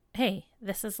Hey,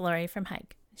 this is Lori from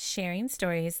Hike, sharing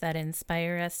stories that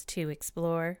inspire us to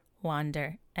explore,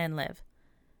 wander, and live.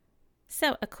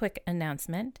 So, a quick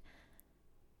announcement.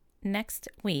 Next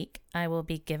week, I will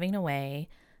be giving away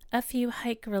a few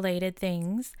hike-related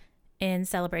things in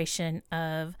celebration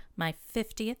of my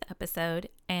 50th episode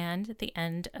and the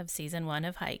end of Season 1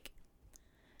 of Hike.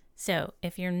 So,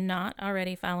 if you're not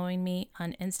already following me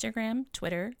on Instagram,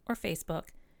 Twitter, or Facebook,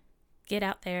 get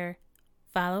out there,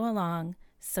 follow along,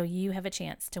 so you have a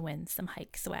chance to win some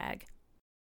hike swag.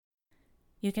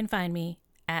 You can find me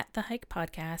at The Hike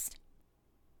Podcast,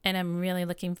 and I'm really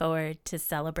looking forward to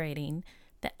celebrating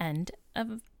the end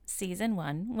of Season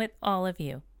 1 with all of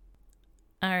you.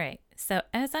 All right, so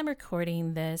as I'm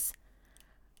recording this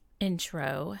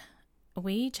intro,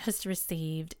 we just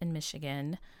received in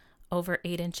Michigan over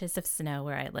 8 inches of snow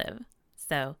where I live.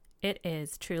 So it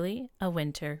is truly a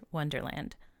winter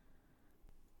wonderland.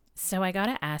 So I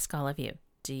gotta ask all of you,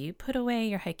 do you put away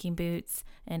your hiking boots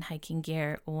and hiking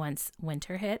gear once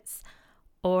winter hits?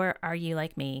 Or are you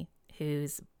like me,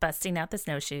 who's busting out the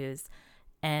snowshoes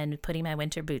and putting my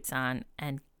winter boots on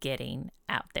and getting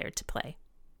out there to play?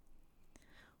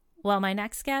 Well, my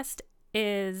next guest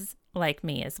is like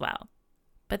me as well.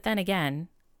 But then again,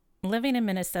 living in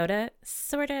Minnesota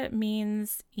sort of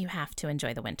means you have to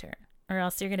enjoy the winter, or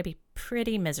else you're going to be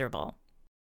pretty miserable.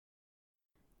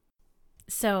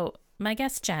 So my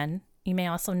guest, Jen, you may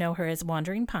also know her as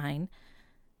Wandering Pine,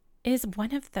 is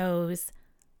one of those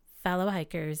fellow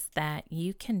hikers that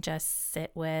you can just sit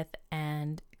with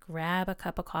and grab a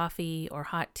cup of coffee or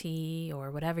hot tea or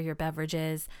whatever your beverage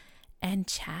is and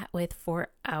chat with for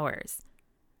hours.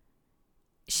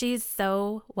 She's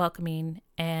so welcoming,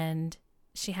 and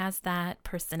she has that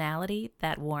personality,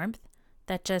 that warmth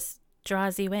that just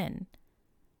draws you in.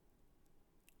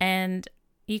 And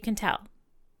you can tell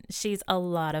she's a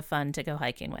lot of fun to go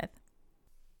hiking with.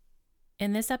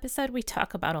 In this episode, we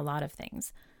talk about a lot of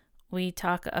things. We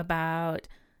talk about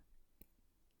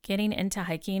getting into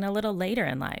hiking a little later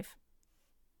in life,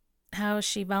 how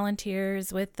she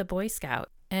volunteers with the Boy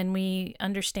Scout, and we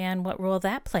understand what role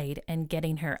that played in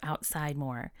getting her outside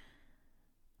more.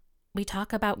 We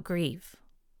talk about grief.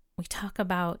 We talk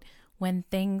about when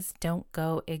things don't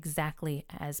go exactly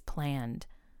as planned,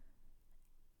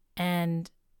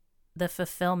 and the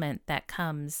fulfillment that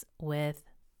comes with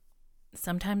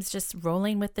sometimes just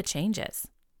rolling with the changes.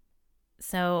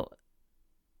 So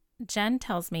Jen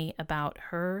tells me about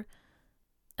her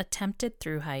attempted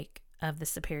through hike of the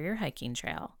Superior Hiking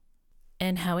Trail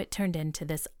and how it turned into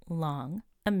this long,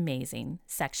 amazing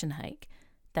section hike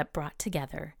that brought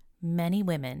together many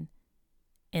women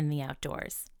in the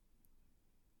outdoors.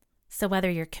 So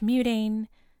whether you're commuting,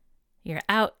 you're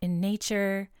out in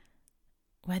nature,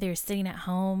 whether you're sitting at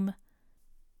home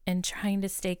and trying to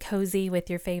stay cozy with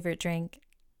your favorite drink,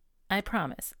 I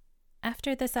promise,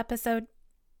 after this episode,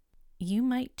 you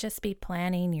might just be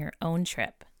planning your own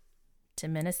trip to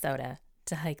Minnesota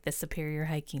to hike the Superior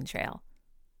Hiking Trail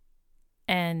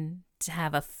and to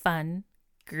have a fun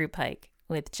group hike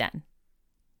with Jen.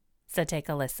 So take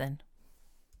a listen.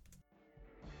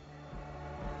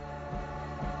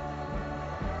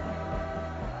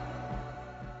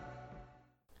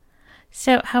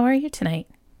 So how are you tonight?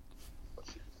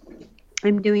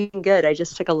 I'm doing good. I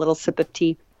just took a little sip of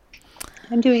tea.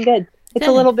 I'm doing good. It's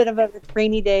a little bit of a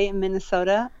rainy day in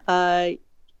Minnesota. Are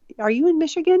you in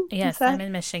Michigan? Yes, I'm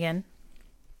in Michigan.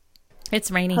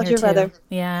 It's rainy How's here your too. weather?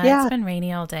 Yeah, it's been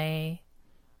rainy all day.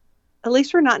 At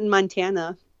least we're not in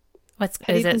Montana.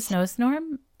 Is it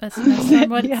snowstorm? A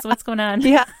snowstorm? What's going on?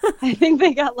 Yeah, I think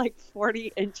they got like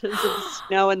 40 inches of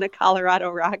snow in the Colorado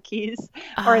Rockies,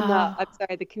 or in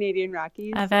the Canadian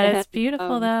Rockies. I bet it's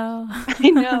beautiful though.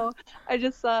 I know. I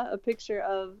just saw a picture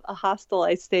of a hostel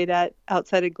I stayed at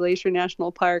outside of Glacier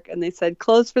National Park, and they said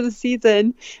closed for the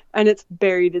season, and it's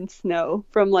buried in snow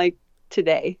from like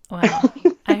today. Wow.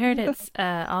 I heard it's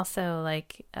also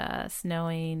like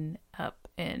snowing up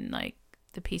in like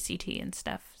the PCT and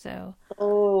stuff. So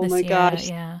oh my gosh,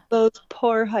 yeah, those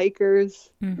poor hikers.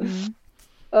 Mm-hmm.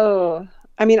 Oh,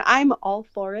 I mean, I'm all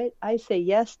for it. I say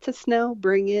yes to snow,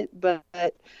 bring it,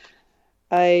 but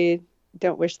I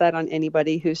don't wish that on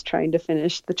anybody who's trying to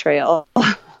finish the trail.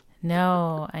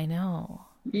 No, I know.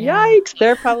 Yikes,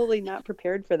 they're probably not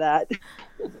prepared for that.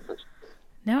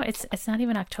 No, it's not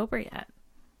even October yet.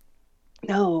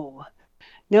 No.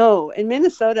 In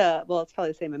Minnesota, well, it's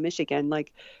probably the same in Michigan.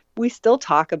 Like, we still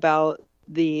talk about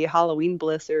the Halloween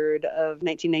blizzard of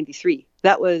 1993.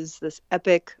 That was this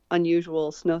epic,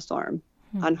 unusual snowstorm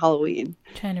on Halloween.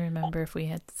 I'm trying to remember if we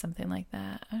had something like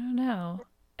that. I don't know.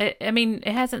 I mean,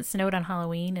 it hasn't snowed on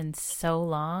Halloween in so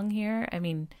long here. I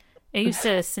mean, It used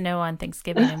to snow on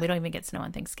Thanksgiving, and we don't even get snow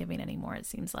on Thanksgiving anymore, it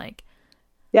seems like.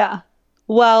 Yeah.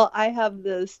 Well, I have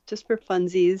this just for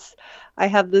funsies. I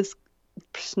have this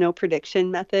snow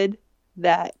prediction method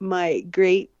that my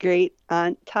great great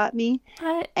aunt taught me.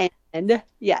 What? And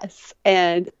yes,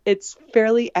 and it's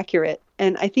fairly accurate.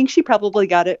 And I think she probably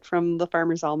got it from the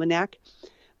Farmer's Almanac,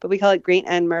 but we call it Great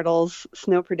Aunt Myrtle's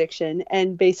snow prediction.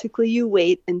 And basically, you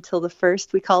wait until the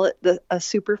first, we call it a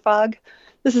super fog.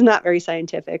 This is not very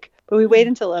scientific, but we wait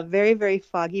until a very, very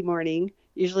foggy morning,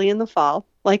 usually in the fall,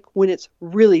 like when it's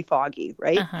really foggy,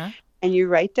 right? Uh-huh. And you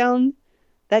write down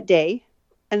that day,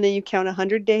 and then you count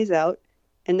 100 days out,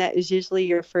 and that is usually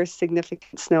your first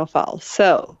significant snowfall.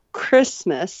 So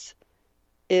Christmas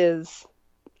is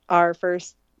our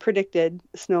first predicted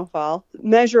snowfall,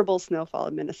 measurable snowfall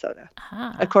in Minnesota,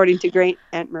 according to Great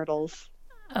Aunt Myrtle's.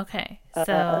 Okay,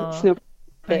 so snow.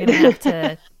 We're going to have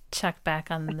to check back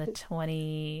on the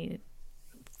 25th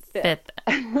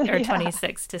or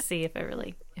 26th to see if it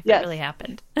really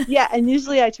happened. Yeah, and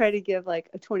usually I try to give like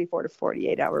a 24 to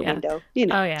 48 hour window,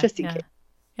 just in case.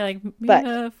 You're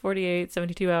like, 48,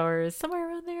 72 hours, somewhere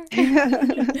around there.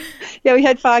 Yeah, we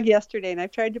had fog yesterday, and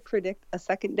I've tried to predict a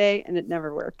second day, and it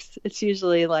never works. It's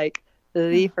usually like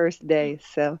the first day.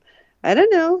 So I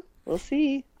don't know. We'll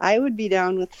see. I would be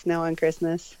down with snow on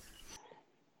Christmas.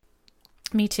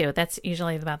 Me too. That's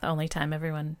usually about the only time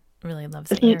everyone really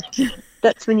loves it here.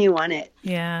 That's when you want it.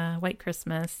 Yeah, White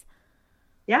Christmas.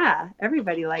 Yeah,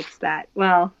 everybody likes that.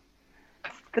 Well,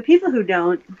 the people who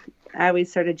don't, I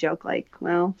always sort of joke like,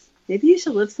 well, maybe you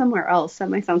should live somewhere else. That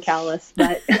might sound callous,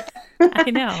 but I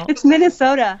know. It's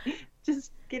Minnesota.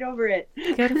 Just get over it.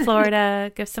 Go to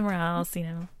Florida, go somewhere else,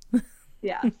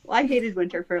 Yeah. Well, I hated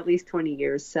winter for at least 20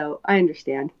 years, so I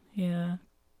understand. Yeah.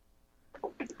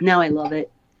 Now I love it.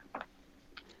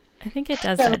 I think it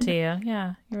does that to you.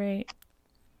 Yeah, you're right.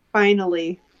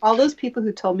 Finally, all those people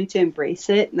who told me to embrace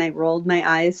it, and I rolled my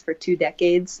eyes for 2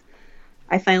 decades,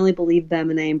 I finally believed them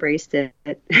and I embraced it.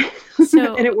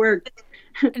 So, and it worked.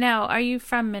 Now, are you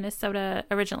from Minnesota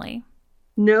originally?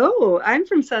 No, I'm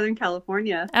from Southern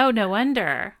California. Oh, no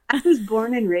wonder. I was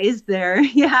born and raised there.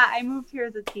 Yeah, I moved here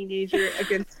as a teenager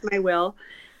against my will,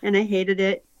 and I hated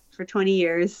it for 20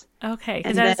 years. Okay,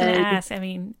 because I was going to ask, I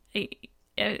mean,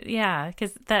 yeah,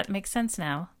 because that makes sense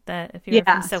now, that if you're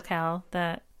from SoCal,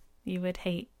 that you would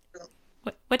hate.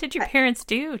 What did your parents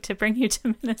do to bring you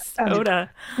to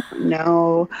Minnesota?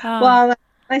 No. Well,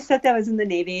 my stepdad was in the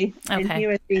Navy, and he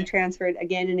was being transferred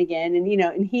again and again. And,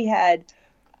 and he had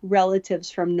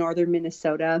relatives from northern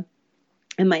Minnesota.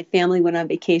 And my family went on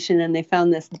vacation, and they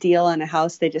found this deal on a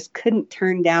house they just couldn't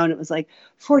turn down. It was like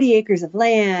 40 acres of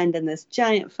land and this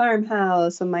giant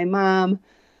farmhouse. And my mom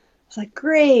was like,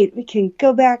 great, we can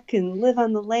go back and live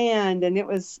on the land. And it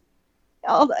was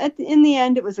in the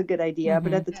end, it was a good idea,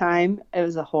 but at the time, it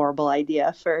was a horrible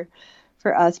idea for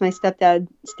us. My stepdad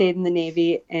stayed in the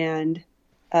Navy, and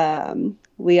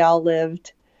we all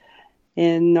lived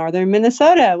in northern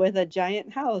Minnesota with a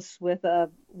giant house with a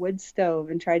wood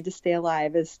stove and tried to stay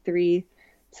alive as 3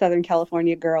 Southern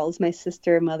California girls, my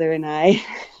sister, mother, and I.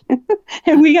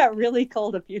 And we got really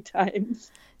cold a few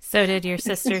times. So did your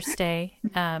sister stay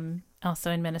also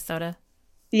in Minnesota?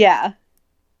 Yeah.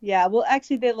 Yeah, well,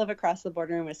 actually, they live across the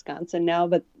border in Wisconsin now,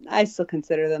 but I still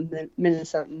consider them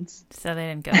Minnesotans. So they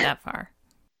didn't go that far.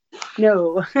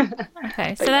 No.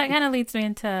 Okay, so that kind of leads me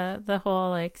into the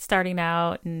whole, like, starting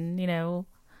out and,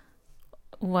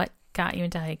 what got you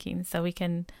into hiking. So we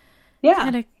can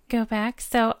kind of go back.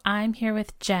 So I'm here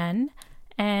with Jen.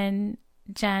 And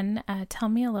Jen, tell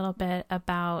me a little bit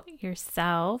about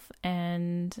yourself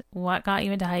and what got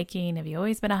you into hiking. Have you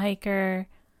always been a hiker?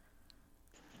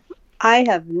 I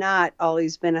have not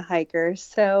always been a hiker.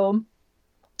 So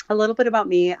a little bit about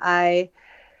me. I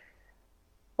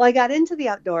got into the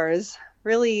outdoors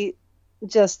really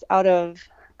just out of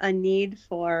a need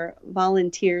for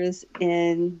volunteers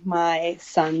in my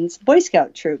son's Boy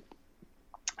Scout troop.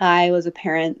 I was a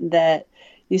parent that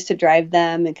used to drive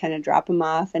them and kind of drop them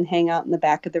off and hang out in the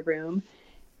back of the room.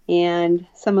 And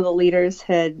some of the leaders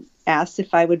had asked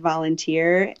if I would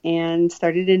volunteer and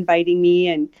started inviting me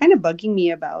and kind of bugging me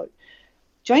about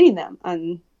joining them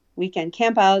on weekend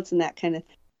campouts and that kind of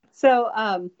thing. So,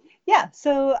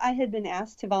 so I had been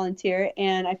asked to volunteer,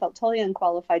 and I felt totally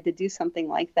unqualified to do something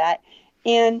like that.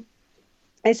 And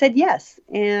I said yes.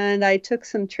 And I took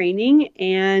some training,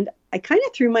 and I kind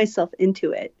of threw myself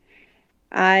into it.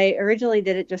 I originally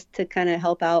did it just to kind of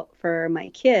help out for my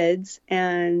kids.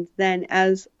 And then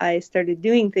as I started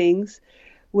doing things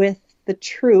with the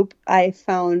troop, I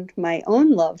found my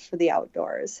own love for the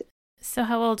outdoors. So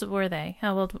how old were they?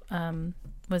 How old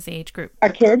was the age group? Our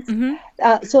kids.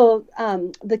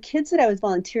 Mm-hmm. The kids that I was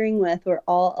volunteering with were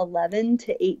all 11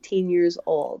 to 18 years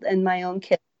old, and my own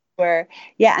kids were,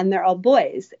 yeah, and they're all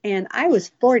boys. And I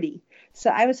was 40. So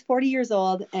I was 40 years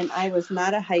old, and I was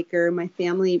not a hiker. My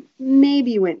family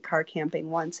maybe went car camping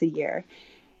once a year,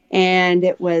 and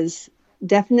it was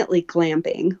definitely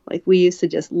glamping. Like, we used to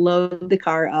just load the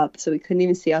car up so we couldn't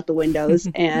even see out the windows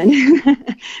and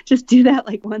just do that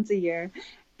like once a year.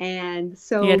 And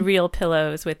so you had real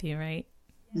pillows with you, right?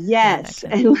 yes,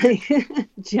 and like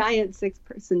giant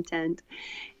 6-person tent.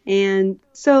 And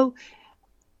so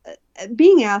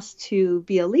being asked to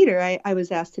be a leader, I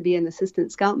was asked to be an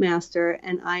assistant scoutmaster,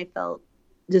 and I felt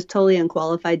just totally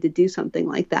unqualified to do something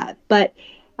like that. But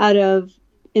out of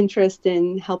interest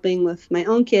in helping with my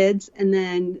own kids and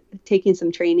then taking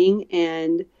some training,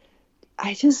 and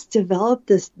I just developed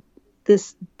this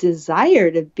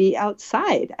desire to be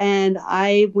outside. And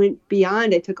I went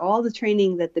beyond. I took all the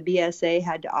training that the BSA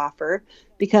had to offer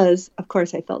because, of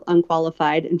course, I felt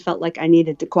unqualified and felt like I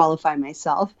needed to qualify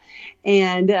myself.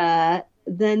 And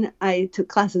then I took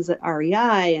classes at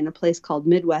REI and a place called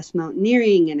Midwest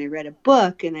Mountaineering, and I read a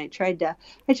book, and I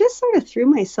just sort of threw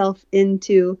myself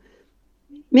into,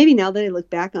 maybe now that I look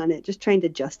back on it, just trying to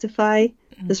justify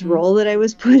this role that I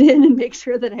was put in and make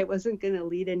sure that I wasn't going to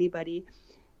lead anybody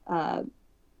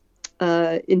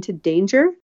into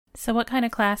danger. So what kind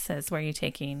of classes were you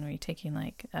taking? Were you taking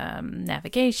like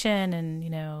navigation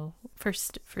and,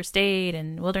 first aid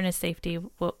and wilderness safety?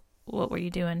 What were you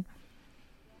doing?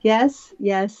 Yes,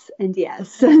 and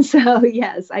yes. So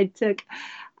yes, I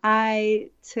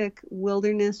took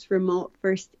wilderness remote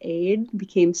first aid,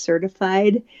 became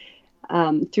certified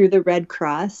through the Red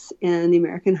Cross and the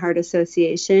American Heart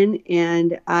Association.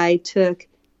 And I took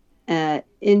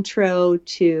intro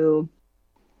to,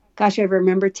 I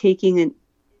remember taking an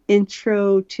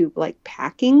intro to like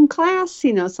packing class,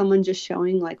 someone just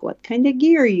showing like what kind of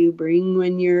gear you bring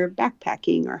when you're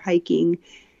backpacking or hiking,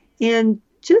 and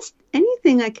just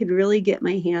anything I could really get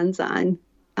my hands on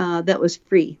that was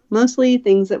free, mostly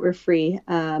things that were free.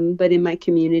 But in my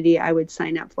community, I would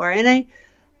sign up for. And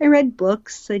I read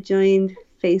books, I joined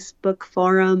Facebook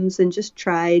forums, and just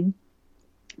tried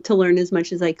to learn as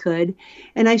much as I could.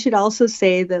 And I should also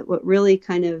say that what really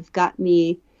kind of got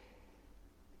me,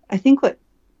 I think what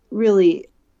really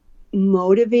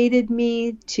motivated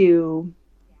me to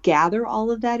gather all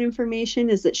of that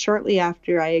information is that shortly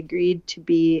after I agreed to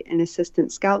be an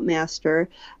assistant scoutmaster,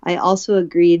 I also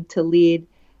agreed to lead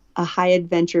a high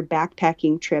adventure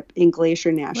backpacking trip in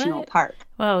Glacier National Park.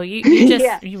 Well, you just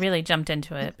yeah. You really jumped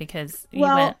into it because you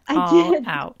went all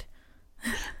out.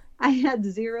 I had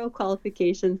zero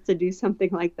qualifications to do something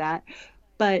like that.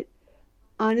 But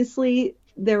honestly,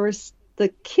 there was the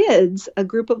kids, a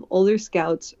group of older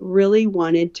scouts, really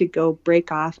wanted to go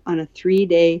break off on a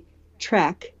 3-day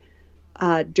trek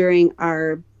during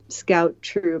our scout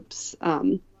troops.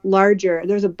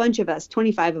 There's a bunch of us,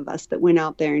 25 of us, that went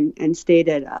out there and stayed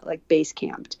at like base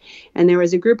camped. And there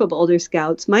was a group of older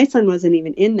scouts. My son wasn't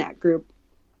even in that group,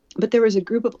 but there was a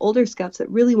group of older scouts that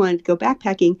really wanted to go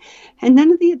backpacking, and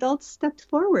none of the adults stepped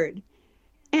forward.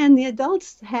 And the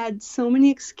adults had so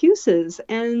many excuses,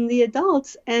 and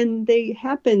they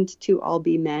happened to all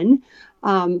be men,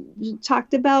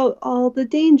 talked about all the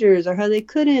dangers or how they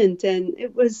couldn't. And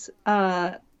it was...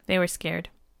 they were scared.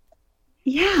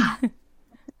 Yeah.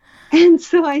 And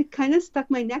so I kind of stuck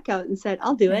my neck out and said,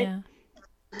 I'll do it. Yeah.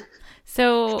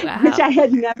 So, which I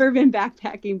had never been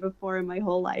backpacking before in my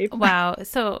whole life. Wow.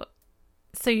 So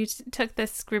you took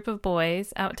this group of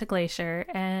boys out to Glacier,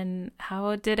 and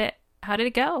how did it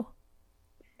go?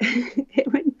 It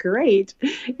went great.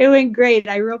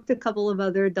 I roped a couple of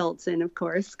other adults in, of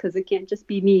course, because it can't just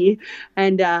be me,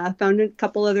 and found a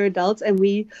couple other adults, and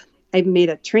I made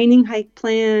a training hike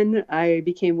plan. I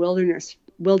became wilderness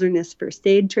first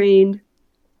aid trained.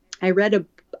 I read a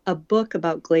book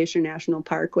about Glacier National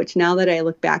Park, which now that I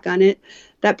look back on it,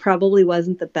 that probably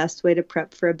wasn't the best way to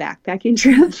prep for a backpacking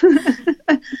trip.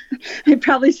 I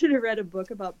probably should have read a book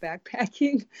about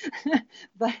backpacking,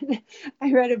 but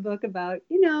I read a book about,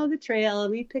 the trail,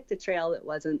 and we picked a trail that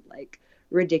wasn't like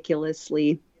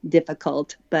ridiculously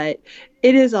difficult, but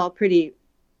it is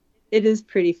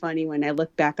pretty funny when I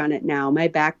look back on it now. My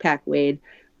backpack weighed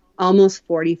almost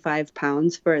 45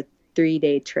 pounds for a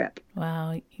 3-day trip.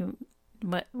 Wow.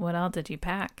 What all did you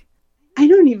pack? I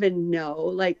don't even know.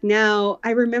 Like now, I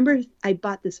remember I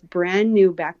bought this brand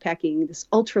new this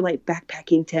ultralight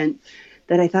backpacking tent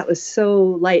that I thought was so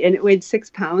light, and it weighed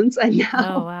 6 pounds. And now,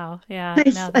 oh wow, yeah,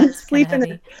 I sleep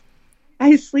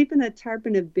in a tarp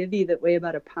and a bivvy that weigh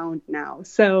about 1 pound now.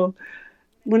 So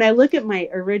when I look at my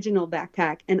original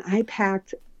backpack, and I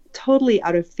packed totally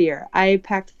out of fear. I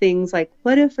packed things like,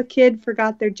 what if a kid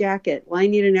forgot their jacket? Well, I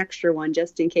need an extra one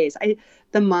just in case.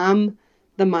 The mom,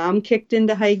 the mom kicked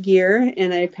into high gear,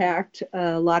 and I packed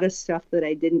a lot of stuff that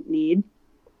I didn't need,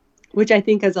 which I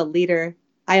think as a leader,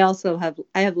 I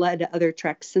have led other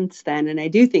treks since then. And I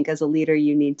do think as a leader,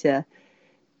 you need to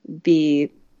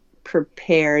be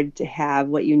prepared to have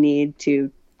what you need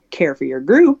to care for your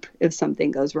group if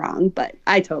something goes wrong. But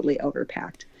I totally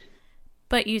overpacked.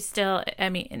 But you still, I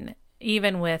mean,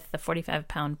 even with the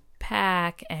 45-pound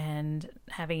pack and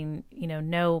having,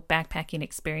 no backpacking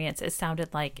experience, it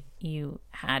sounded like you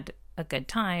had a good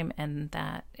time and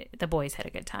that the boys had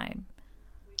a good time.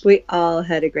 We all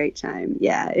had a great time.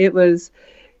 Yeah, it was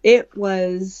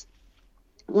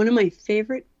one of my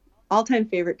all-time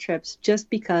favorite trips, just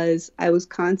because I was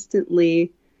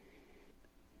constantly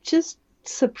just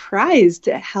surprised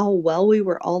at how well we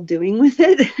were all doing with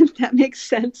it, if that makes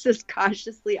sense, just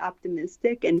cautiously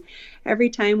optimistic. And every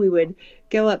time we would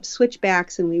go up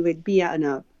switchbacks and we would be on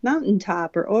a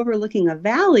mountaintop or overlooking a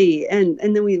valley, and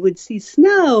then we would see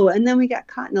snow, and then we got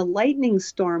caught in a lightning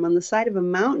storm on the side of a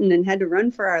mountain and had to run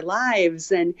for our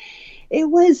lives. And it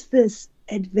was this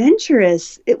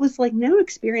adventurous, it was like no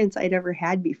experience I'd ever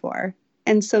had before.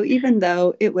 And so even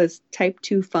though it was type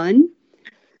 2 fun,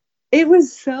 it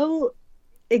was so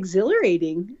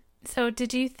exhilarating. So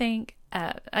did you think,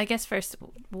 I guess first,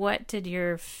 what did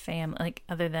your family, like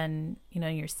other than,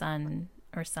 your son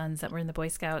or sons that were in the Boy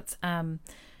Scouts,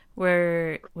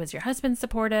 was your husband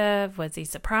supportive? Was he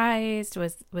surprised?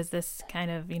 Was this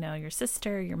kind of, your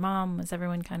sister, your mom, was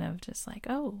everyone kind of just like,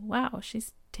 oh, wow,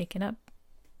 she's taken up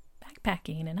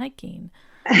backpacking and hiking?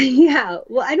 Yeah,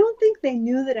 well, I don't think they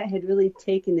knew that I had really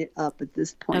taken it up at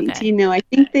this point. Okay. I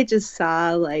think they just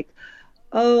saw like,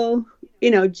 oh,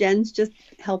 Jen's just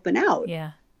helping out.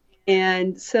 Yeah.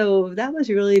 And so that was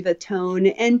really the tone.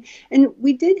 And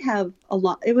we did have a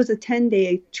lot. It was a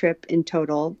 10-day trip in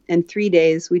total. And 3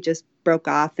 days we just broke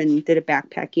off and did a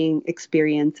backpacking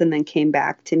experience and then came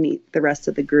back to meet the rest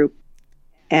of the group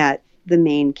at the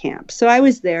main camp. So I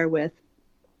was there with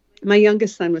my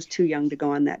youngest son was too young to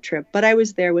go on that trip, but I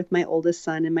was there with my oldest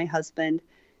son and my husband,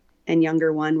 and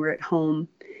younger one were at home.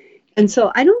 And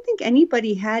so I don't think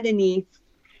anybody had any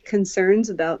concerns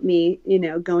about me,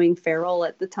 going feral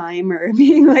at the time or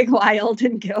being like wild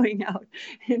and going out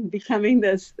and becoming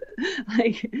this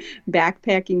like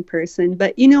backpacking person.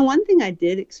 But, one thing I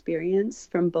did experience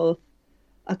from both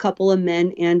a couple of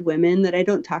men and women that I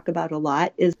don't talk about a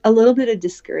lot is a little bit of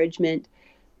discouragement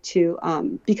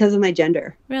because of my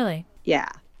gender. Really? Yeah.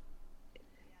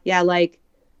 Yeah. Like,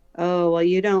 oh, well,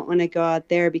 you don't want to go out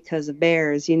there because of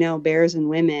bears, bears and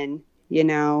women,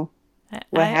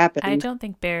 what happened. I don't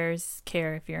think bears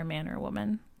care if you're a man or a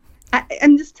woman.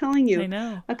 I'm just telling you. I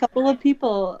know. A couple of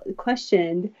people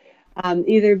questioned,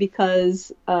 either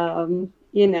because, of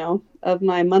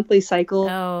my monthly cycle.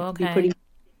 Oh, okay. Be putting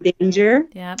in danger.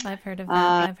 Yeah, I've heard of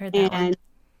that. I've heard that one.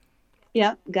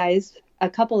 Yeah, a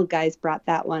couple of guys brought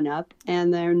that one up.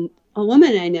 And then a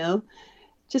woman I know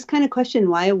just kind of questioned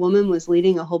why a woman was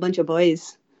leading a whole bunch of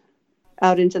boys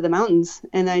out into the mountains.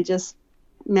 And I just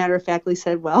matter-of-factly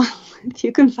said, well, if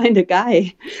you can find a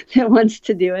guy that wants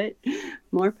to do it,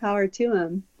 more power to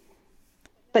him.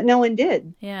 But no one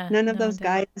did. Yeah, None of those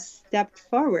guys stepped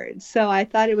forward. So I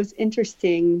thought it was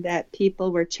interesting that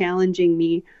people were challenging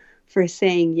me for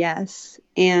saying yes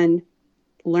and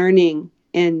learning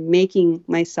and making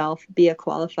myself be a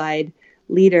qualified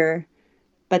leader,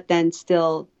 but then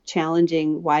still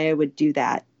challenging why I would do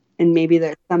that. And maybe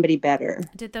there's somebody better.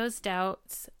 Did those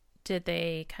doubts, did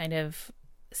they kind of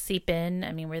seep in?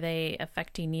 I mean, were they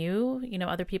affecting you?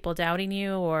 Other people doubting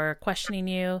you or questioning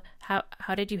you? How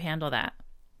did you handle that?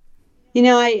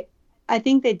 I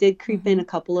think they did creep in a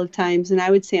couple of times. And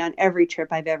I would say on every trip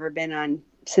I've ever been on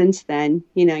since then,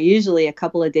 usually a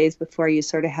couple of days before, you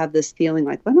sort of have this feeling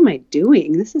like, what am I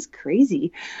doing? This is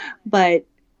crazy. But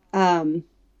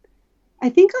I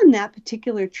think on that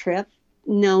particular trip,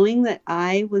 knowing that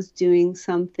I was doing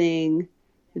something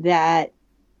that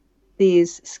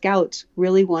these scouts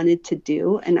really wanted to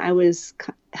do, and I was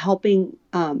helping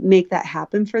make that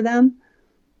happen for them,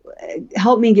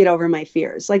 helped me get over my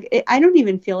fears. Like, I don't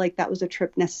even feel like that was a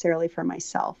trip necessarily for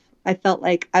myself. I felt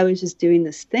like I was just doing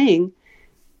this thing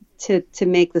to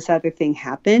make this other thing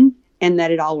happen, and that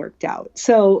it all worked out.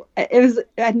 So it was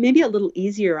maybe a little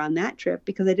easier on that trip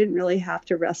because I didn't really have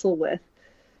to wrestle with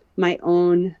my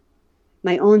own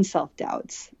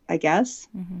self-doubts, I guess.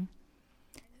 Mm-hmm.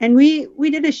 And we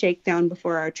did a shakedown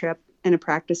before our trip and a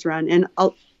practice run, and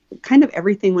kind of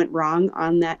everything went wrong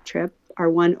on that trip, our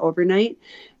one overnight.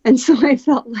 And so I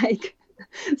felt like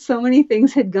so many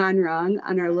things had gone wrong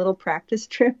on our little practice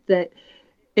trip that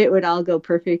it would all go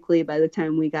perfectly by the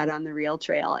time we got on the real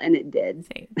trail, and it did.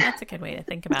 See, that's a good way to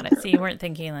think about it. So you weren't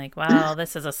thinking like, well,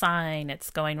 this is a sign, it's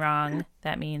going wrong.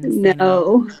 That means,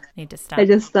 No, need to I stop.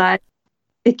 just thought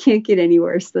it can't get any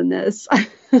worse than this.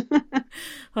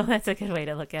 Well, that's a good way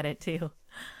to look at it too.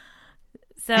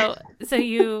 So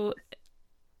you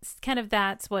kind of,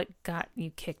 that's what got you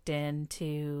kicked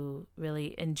into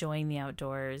really enjoying the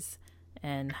outdoors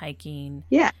and hiking.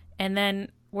 Yeah. And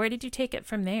then where did you take it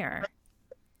from there?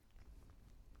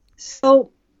 So,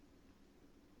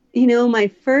 my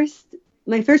first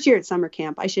year at summer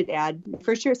camp, I should add, my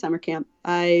first year at summer camp,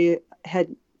 that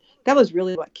was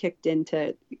really what kicked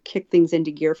things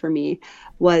into gear for me,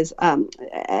 was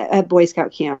at Boy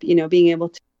Scout camp, being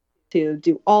able to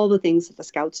do all the things that the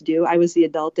scouts do. I was the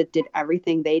adult that did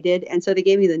everything they did. And so they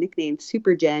gave me the nickname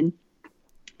Super Jen.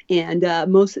 And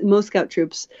most scout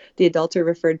troops, the adults are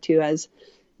referred to as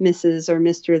Mrs. or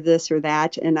Mr. this or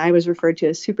that. And I was referred to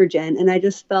as Super Jen. And I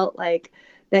just felt like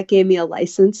that gave me a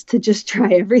license to just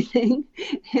try everything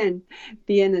and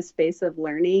be in a space of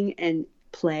learning and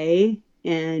play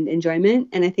and enjoyment.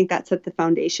 And I think that set the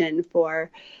foundation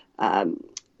for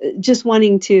just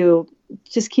wanting to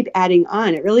just keep adding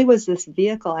on. It really was this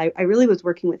vehicle. I really was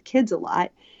working with kids a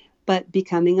lot, but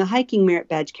becoming a hiking merit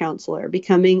badge counselor,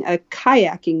 becoming a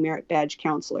kayaking merit badge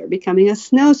counselor, becoming a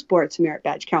snow sports merit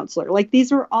badge counselor. Like,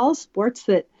 these were all sports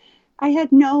that I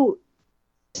had no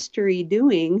history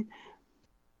doing.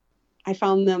 I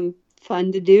found them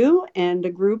fun to do and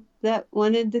a group that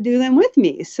wanted to do them with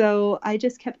me. So I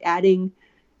just kept adding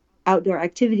outdoor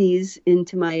activities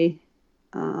into my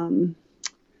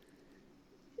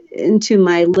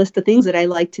list of things that I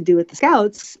like to do with the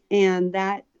scouts, and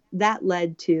that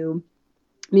led to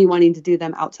me wanting to do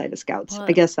them outside of scouts. Well,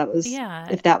 I guess that was, yeah.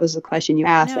 if that was the question you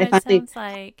asked. No, it sounds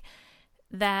like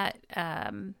that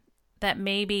that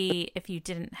maybe if you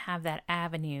didn't have that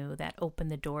avenue that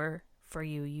opened the door for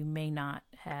you, you may not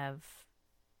have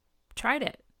tried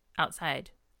it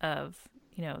outside of,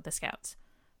 the scouts,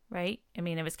 right? I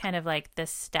mean, it was kind of like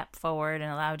this step forward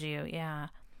and allowed you, yeah.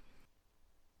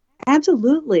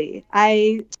 Absolutely.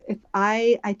 I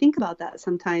think about that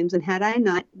sometimes, and had I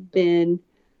not been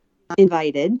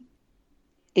invited,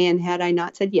 and had I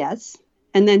not said yes,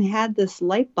 and then had this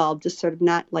light bulb just sort of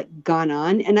not like gone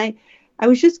on, and I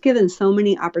was just given so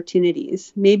many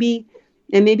opportunities. Maybe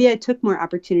I took more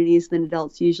opportunities than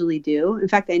adults usually do. In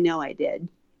fact, I know I did.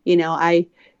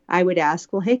 I would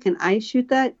ask, well, hey, can I shoot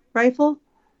that rifle?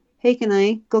 Hey, can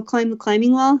I go climb the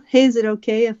climbing wall? Hey, is it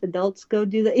okay if adults go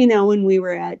do that? When we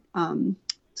were at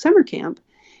summer camp.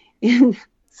 And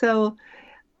so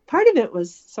part of it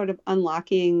was sort of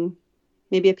unlocking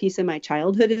maybe a piece of my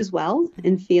childhood as well,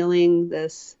 and feeling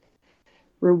this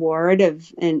reward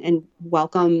of and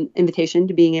welcome invitation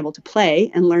to being able to play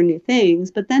and learn new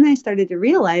things. But then I started to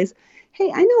realize,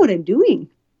 hey, I know what I'm doing.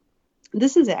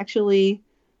 This is actually,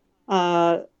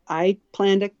 I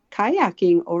planned a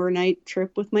kayaking overnight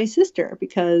trip with my sister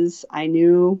because I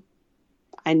knew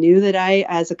that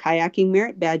as a kayaking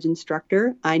merit badge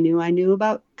instructor, I knew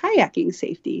about kayaking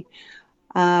safety.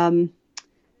 And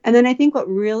then I think what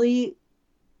really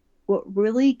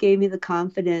gave me the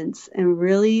confidence and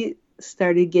really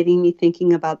started getting me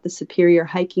thinking about the Superior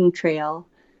Hiking Trail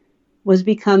was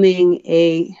becoming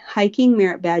a hiking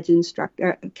merit badge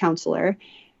counselor,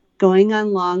 going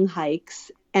on long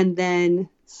hikes, and then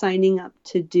signing up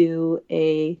to do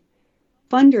a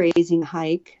fundraising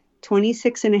hike,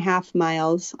 26 and a half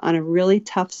miles on a really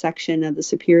tough section of the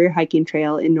Superior Hiking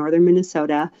Trail in northern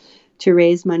Minnesota to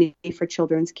raise money for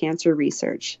children's cancer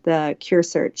research, the Cure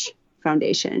Search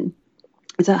Foundation.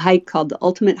 It's a hike called the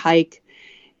Ultimate Hike,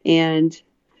 and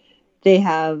they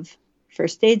have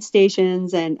first aid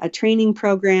stations and a training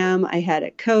program. I had a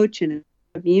coach and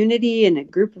a community and a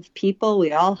group of people.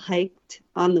 We all hiked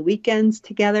on the weekends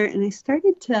together, and I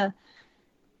started to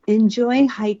enjoy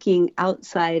hiking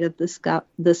outside of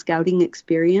the scouting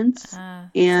experience, and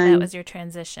so that was your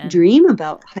transition. Dream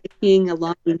about hiking a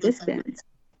long distance.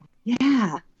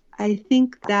 Yeah, I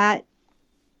think that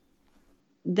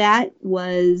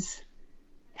was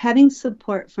having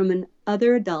support from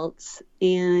other adults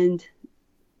and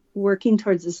working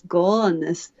towards this goal on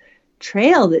this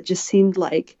trail that just seemed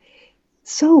like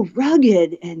so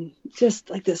rugged and just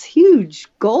like this huge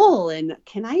goal. And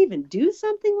can I even do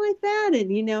something like that?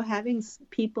 And, having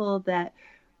people that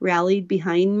rallied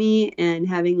behind me and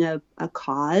having a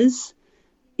cause.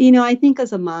 I think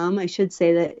as a mom, I should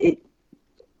say that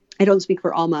I don't speak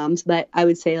for all moms, but I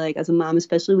would say, like, as a mom,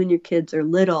 especially when your kids are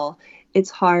little, it's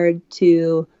hard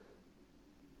to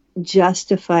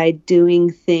justify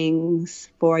doing things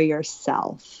for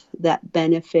yourself that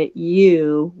benefit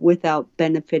you without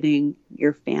benefiting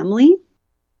your family.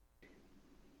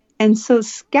 And so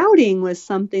scouting was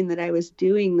something that I was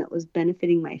doing that was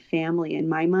benefiting my family in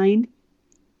my mind.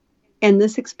 And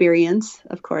this experience,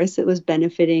 of course, it was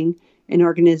benefiting an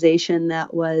organization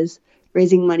that was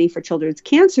raising money for children's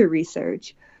cancer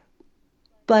research.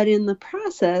 But in the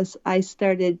process, I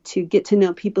started to get to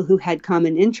know people who had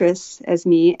common interests as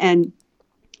me, and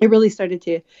it really started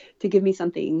to give me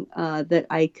something that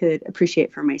I could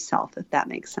appreciate for myself, if that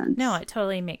makes sense. No, it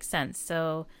totally makes sense.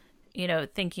 So,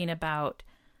 thinking about,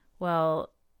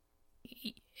 well,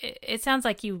 it sounds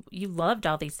like you loved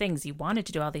all these things. You wanted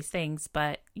to do all these things,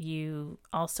 but you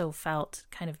also felt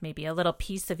kind of maybe a little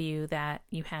piece of you that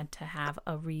you had to have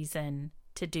a reason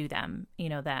to do them,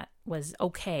 that was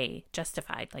okay,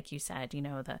 justified, like you said,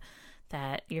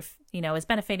 that you're, is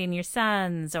benefiting your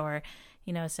sons, or,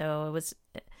 so it was.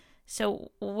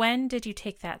 So when did you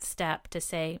take that step to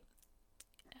say,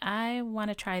 I want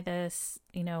to try this,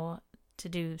 to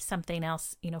do something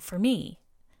else, for me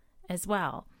as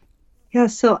well? Yeah,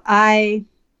 so I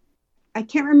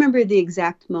can't remember the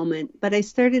exact moment, but I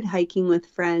started hiking with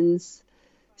friends.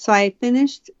 So I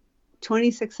finished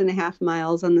 26 and a half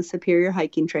miles on the Superior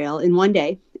Hiking Trail in one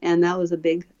day. And that was a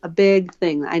big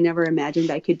thing that I never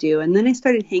imagined I could do. And then I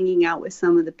started hanging out with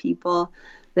some of the people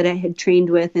that I had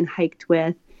trained with and hiked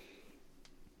with.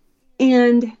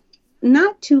 And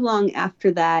not too long after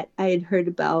that, I had heard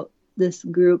about this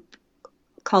group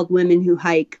called Women Who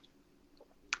Hike.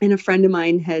 And a friend of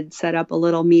mine had set up a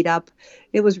little meetup.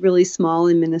 It was really small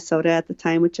in Minnesota at the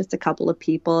time with just a couple of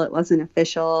people. It wasn't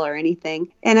official or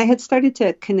anything. And I had started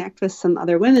to connect with some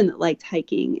other women that liked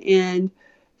hiking. And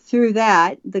through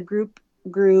that, the group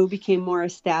grew, became more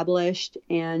established,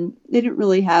 and they didn't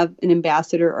really have an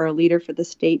ambassador or a leader for the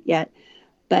state yet.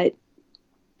 But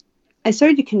I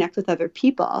started to connect with other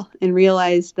people and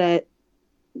realize that,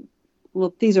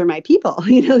 well, these are my people.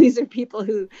 These are people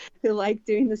who like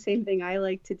doing the same thing I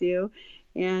like to do.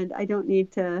 And I don't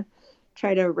need to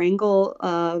try to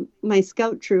wrangle my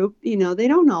scout troop. They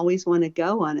don't always want to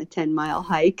go on a 10-mile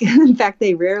hike. In fact,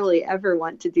 they rarely ever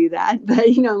want to do that. But,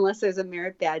 unless there's a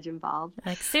merit badge involved.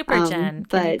 Like, Super Jen,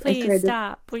 can you please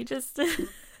stop? We just...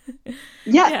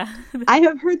 yeah, I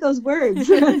have heard those words.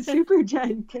 Super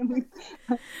Jen, can we...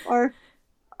 Or...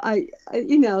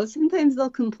 sometimes they'll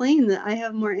complain that I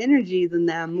have more energy than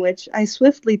them, which I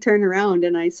swiftly turn around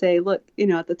and I say, look,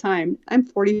 at the time, I'm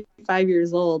 45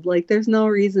 years old. Like, there's no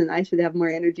reason I should have more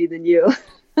energy than you.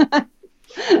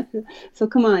 So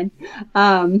come on.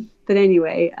 But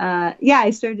anyway,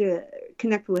 I started to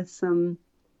connect with some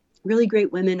really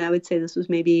great women. I would say this was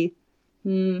maybe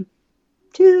 2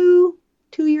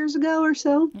 years ago or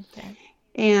so. Okay.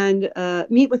 And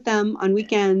meet with them on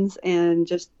weekends and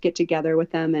just get together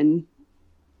with them and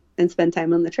spend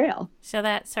time on the trail. So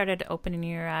that started opening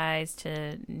your eyes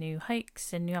to new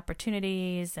hikes and new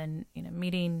opportunities and,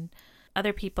 meeting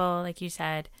other people, like you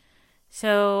said.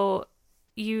 So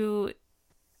you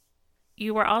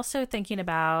were also thinking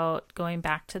about going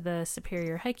back to the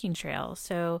Superior Hiking Trail.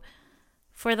 So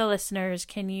for the listeners,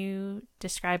 can you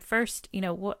describe first,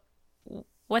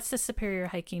 what's the Superior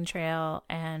Hiking Trail?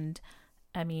 And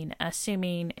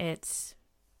assuming it's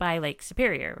by Lake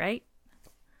Superior, right?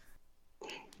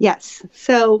 Yes.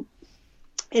 So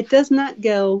it does not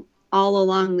go all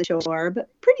along the shore, but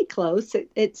pretty close.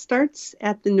 It starts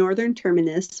at the northern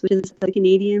terminus, which is the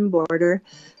Canadian border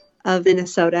of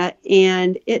Minnesota,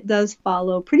 and it does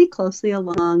follow pretty closely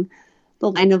along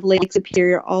the line of Lake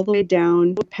Superior all the way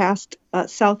down past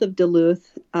south of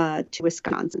Duluth to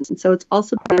Wisconsin. And so it's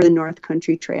also part of the North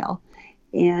Country Trail,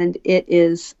 and it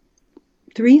is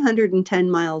 310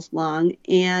 miles long.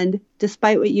 And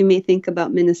despite what you may think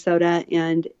about Minnesota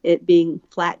and it being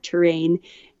flat terrain,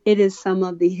 it is some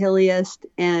of the hilliest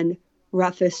and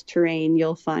roughest terrain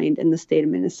you'll find in the state of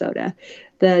Minnesota.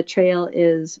 The trail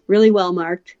is really well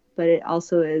marked, but it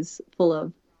also is full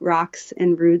of rocks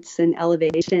and roots and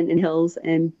elevation and hills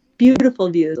and beautiful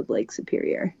views of Lake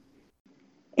Superior.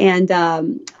 And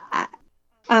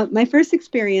my first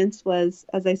experience was,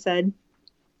 as I said,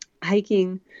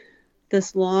 hiking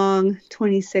this long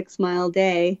 26-mile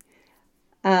day.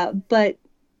 But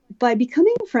by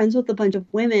becoming friends with a bunch of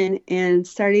women and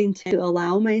starting to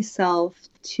allow myself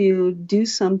to do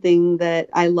something that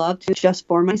I loved just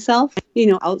for myself,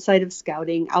 outside of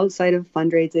scouting, outside of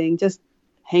fundraising, just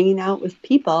hanging out with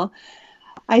people,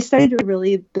 I started to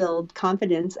really build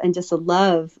confidence and just a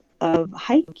love of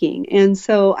hiking. And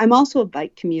so I'm also a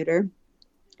bike commuter,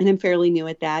 and I'm fairly new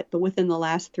at that. But within the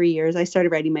last 3 years, I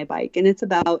started riding my bike, and it's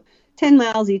about 10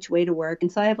 miles each way to work.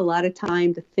 And so I have a lot of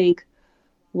time to think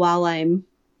while I'm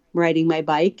riding my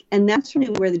bike. And that's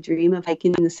really where the dream of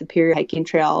hiking the Superior Hiking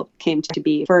Trail came to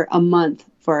be. For a month,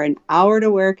 for an hour to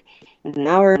work and an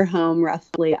hour home,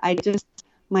 roughly,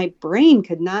 my brain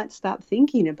could not stop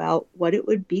thinking about what it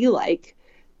would be like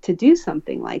to do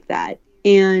something like that.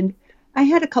 And I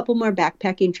had a couple more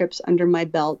backpacking trips under my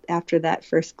belt after that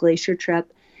first glacier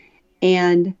trip,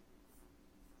 and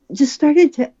just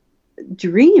started to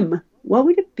dream, what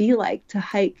would it be like to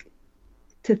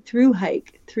through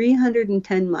hike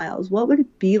 310 miles? What would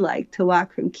it be like to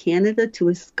walk from Canada to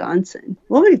Wisconsin?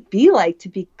 What would it be like to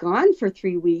be gone for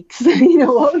 3 weeks?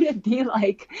 What would it be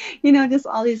like? Just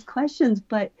all these questions,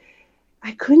 but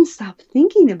I couldn't stop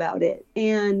thinking about it.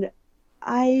 And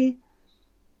I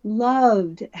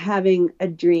loved having a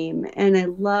dream, and I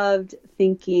loved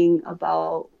thinking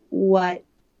about what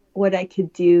I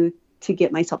could do to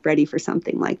get myself ready for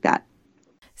something like that.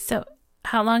 So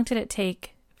how long did it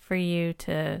take for you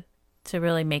to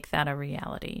really make that a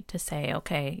reality, to say,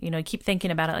 okay, keep thinking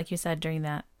about it, like you said, during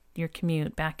your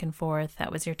commute back and forth,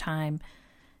 that was your time.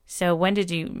 So when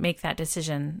did you make that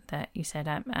decision that you said,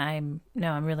 I'm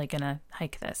really going to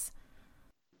hike this?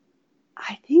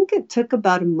 I think it took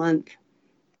about a month.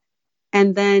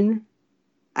 And then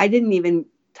I didn't even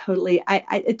totally,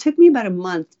 it took me about a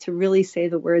month to really say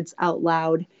the words out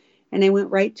loud. And I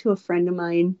went right to a friend of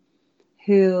mine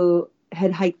who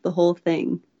had hiked the whole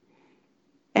thing.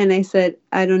 And I said,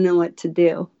 I don't know what to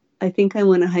do. I think I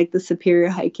want to hike the Superior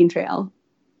Hiking Trail.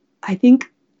 I think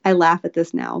I laugh at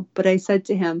this now, but I said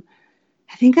to him,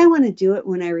 I think I want to do it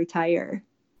when I retire.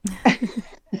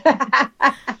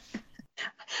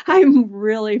 I'm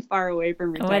really far away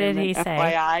from retirement. What did he say?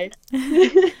 FYI.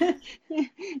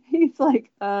 He's like,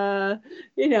 I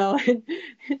think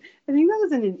that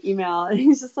was in an email. And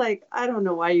he's just like, I don't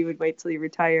know why you would wait till you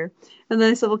retire. And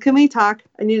then I said, well, can we talk?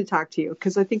 I need to talk to you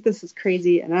because I think this is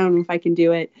crazy and I don't know if I can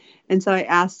do it. And so I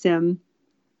asked him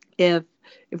if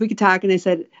we could talk. And I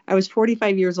said, I was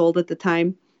 45 years old at the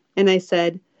time. And I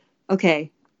said,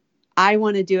 okay, I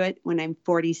want to do it when I'm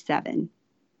 47.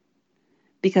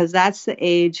 Because that's the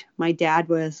age my dad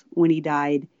was when he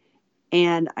died.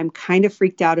 And I'm kind of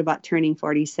freaked out about turning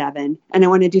 47. And I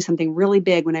want to do something really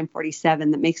big when I'm 47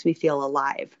 that makes me feel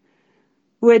alive,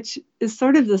 which is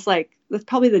sort of this, like, that's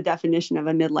probably the definition of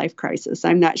a midlife crisis.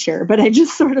 I'm not sure, but I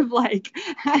just sort of like,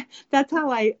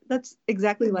 that's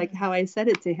exactly like how I said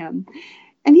it to him.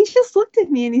 And he just looked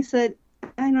at me and he said,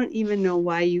 I don't even know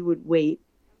why you would wait.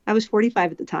 I was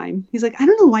 45 at the time. He's like, I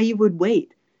don't know why you would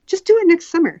wait. Just do it next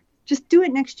summer. Just do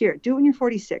it next year. Do it when you're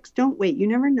 46. Don't wait. You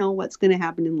never know what's going to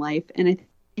happen in life. And I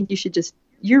think you should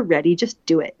you're ready. Just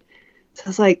do it. So I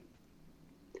was like,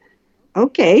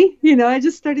 okay. I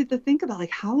just started to think about,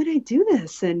 like, how would I do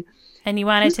this? And you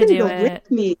wanted to do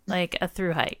it like a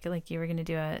through hike, like you were going to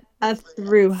do a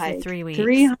through hike for 3 weeks,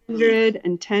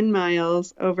 310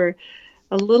 miles over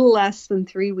a little less than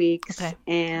 3 weeks. Okay.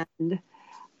 And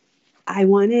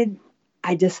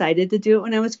I decided to do it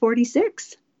when I was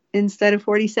 46. Instead of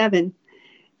 47.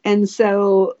 And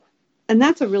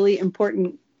that's a really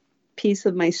important piece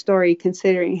of my story,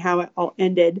 considering how it all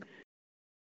ended.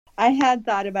 I had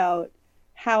thought about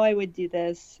how I would do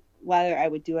this, whether I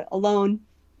would do it alone,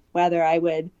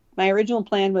 my original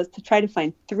plan was to try to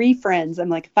find 3 friends. I'm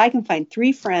like, if I can find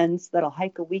 3 friends that'll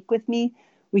hike a week with me,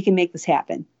 we can make this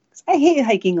happen. 'Cause I hate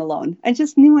hiking alone. I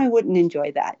just knew I wouldn't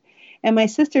enjoy that. And my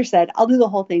sister said, I'll do the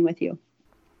whole thing with you.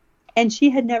 And she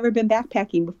had never been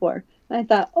backpacking before. And I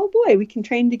thought, oh boy, we can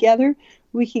train together.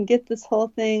 We can get this whole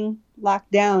thing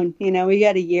locked down. We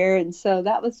got a year. And so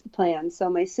that was the plan. So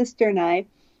my sister and I,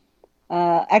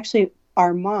 actually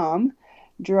our mom,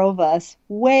 drove us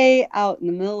way out in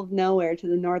the middle of nowhere to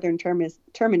the northern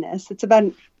terminus. It's about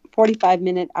a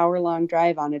 45-minute, hour-long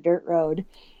drive on a dirt road.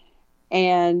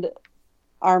 And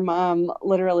our mom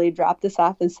literally dropped us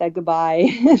off and said goodbye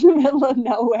in the middle of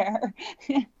nowhere.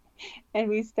 And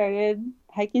we started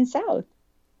hiking south.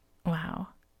 Wow.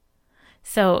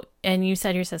 So, and you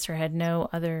said your sister had no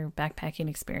other backpacking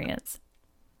experience.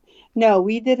 No,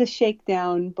 we did a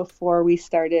shakedown before we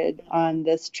started on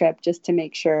this trip just to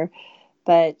make sure.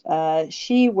 But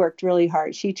she worked really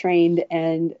hard. She trained,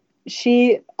 and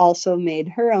she also made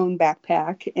her own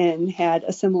backpack and had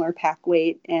a similar pack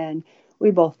weight. And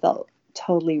we both felt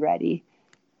totally ready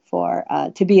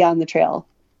to be on the trail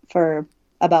for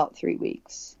about 3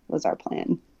 weeks was our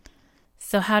plan.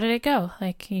 So how did it go?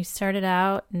 Like, you started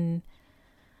out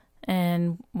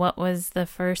and what was the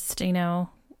first,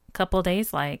 couple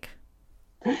days like?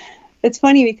 It's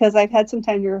funny because I've had some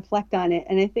time to reflect on it.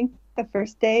 And I think the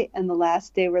first day and the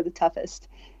last day were the toughest.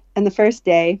 And the first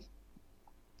day,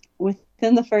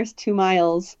 within the first 2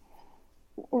 miles,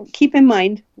 keep in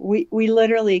mind, we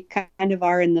literally kind of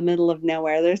are in the middle of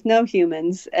nowhere. There's no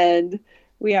humans, and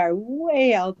we are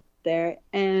way out there.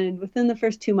 And within the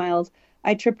first 2 miles,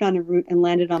 I tripped on a root and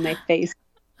landed on my face.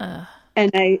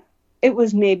 And it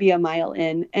was maybe a mile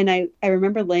in. And I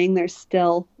remember laying there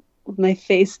still, with my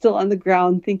face still on the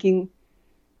ground, thinking,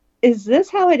 is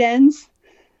this how it ends?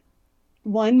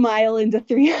 1 mile into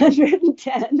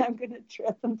 310, I'm going to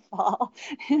trip and fall.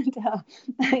 And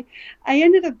I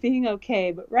ended up being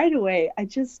okay. But right away, I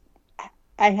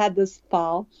had this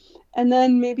fall. And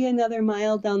then maybe another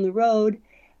mile down the road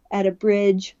at a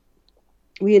bridge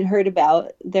we had heard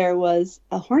about, there was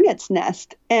a hornet's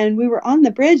nest. And we were on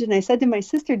the bridge. And I said to my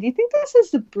sister, do you think this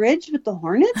is the bridge with the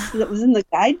hornets that was in the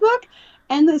guidebook?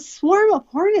 And the swarm of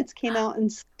hornets came out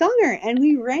and stung her. And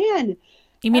we ran.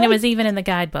 You mean it was even in the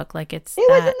guidebook, like it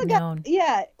was in the known?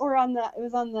 Yeah, or it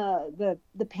was on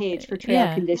the page for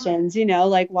trail conditions.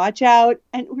 Like watch out.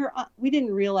 And we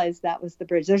didn't realize that was the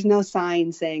bridge. There's no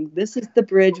sign saying this is the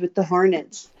bridge with the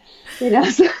hornets. So,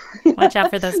 watch out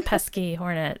for those pesky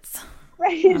hornets.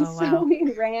 Right. Oh, wow. So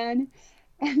we ran,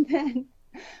 and then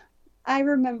I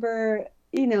remember,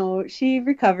 she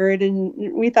recovered,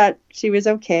 and we thought she was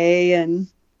okay, and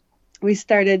we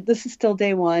started. This is still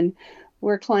day one.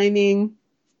 We're climbing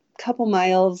couple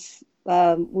miles.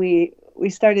 We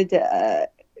started to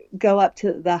go up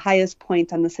to the highest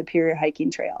point on the Superior Hiking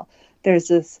Trail. There's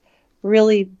this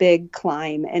really big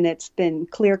climb, and it's been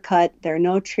clear cut. There are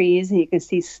no trees, and you can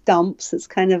see stumps. It's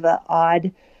kind of an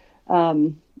odd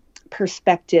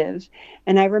perspective.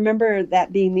 And I remember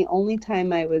that being the only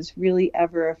time I was really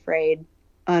ever afraid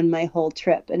on my whole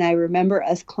trip. And I remember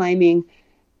us climbing.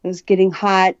 It was getting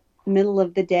hot, middle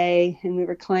of the day, and we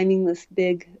were climbing this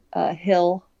big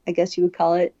hill, I guess you would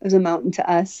call it. It was a mountain to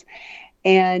us.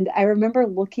 And I remember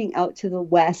looking out to the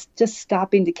west, just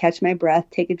stopping to catch my breath,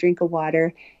 take a drink of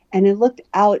water. And I looked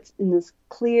out in this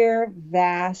clear,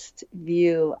 vast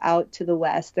view out to the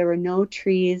west. There were no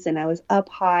trees, and I was up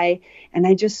high, and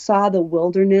I just saw the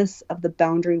wilderness of the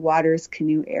Boundary Waters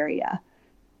canoe area.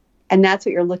 And that's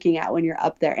what you're looking at when you're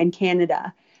up there in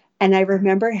Canada. And I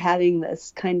remember having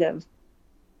this kind of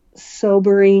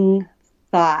sobering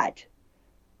thought,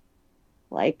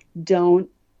 like, don't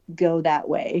go that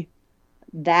way.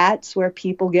 That's where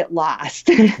people get lost.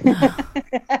 And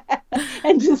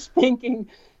just thinking,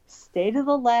 stay to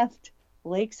the left.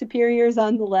 Lake Superior's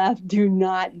on the left. Do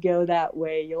not go that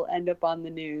way. You'll end up on the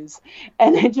news.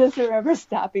 And I just remember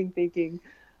stopping, thinking,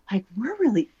 like, we're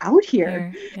really out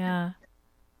here. Yeah.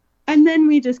 And then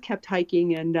we just kept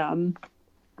hiking, and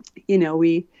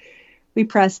we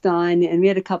pressed on, and we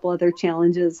had a couple other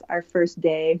challenges our first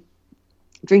day.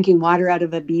 Drinking water out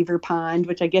of a beaver pond,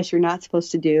 which I guess you're not supposed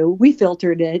to do. We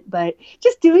filtered it, but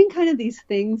just doing kind of these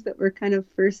things that were kind of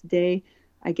first day,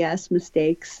 I guess,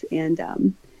 mistakes. And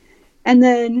then,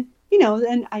 then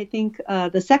I think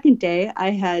the second day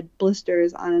I had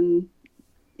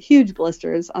huge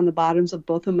blisters on the bottoms of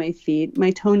both of my feet. My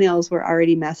toenails were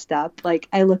already messed up. Like,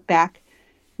 I look back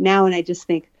now and I just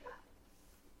think,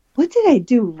 what did I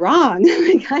do wrong?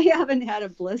 Like, I haven't had a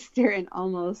blister in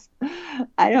almost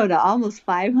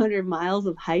 500 miles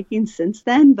of hiking since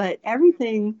then, but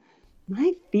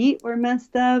my feet were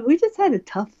messed up. We just had a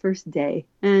tough first day,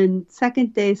 and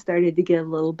second day started to get a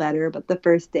little better, but the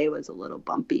first day was a little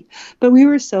bumpy. But we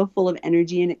were so full of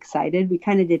energy and excited, we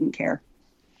kind of didn't care,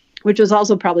 which was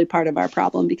also probably part of our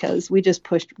problem because we just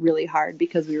pushed really hard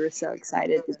because we were so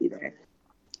excited to be there.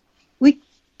 We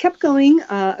kept going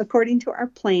according to our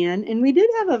plan, and we did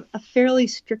have a fairly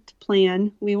strict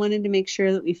plan. We wanted to make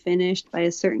sure that we finished by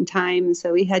a certain time, and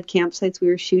so we had campsites we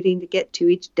were shooting to get to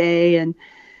each day. And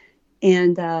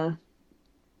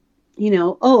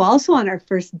also on our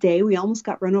first day, we almost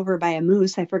got run over by a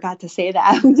moose. I forgot to say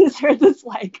that. We just heard this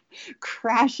like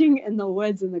crashing in the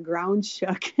woods, and the ground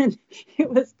shook, and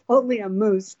it was totally a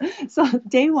moose. So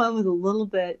day one was a little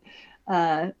bit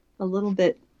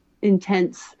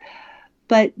intense.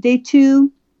 But day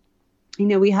two,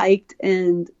 we hiked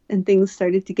and things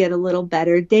started to get a little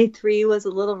better. Day three was a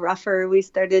little rougher. We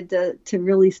started to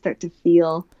really start to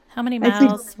feel. How many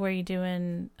miles were you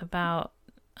doing about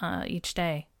each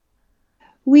day?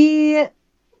 I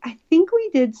think we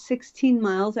did 16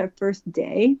 miles our first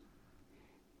day.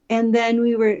 And then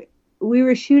we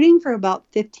were shooting for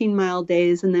about 15-mile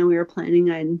days, and then we were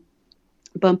planning on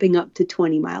bumping up to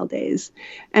 20-mile days.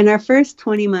 And our first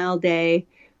 20-mile day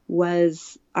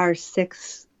was our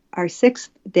sixth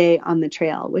day on the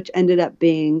trail, which ended up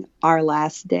being our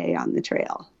last day on the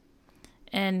trail.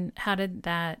 And how did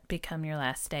that become your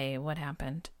last day? What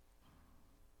happened?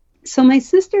 So my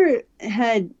sister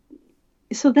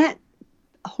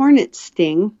hornet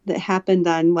sting that happened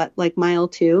on mile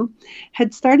 2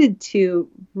 had started to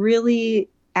really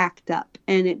act up,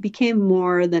 and it became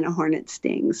more than a hornet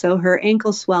sting. So her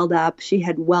ankle swelled up. She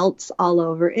had welts all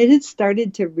over. It had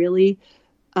started to really,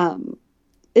 it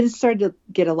had started to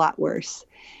get a lot worse.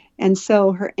 And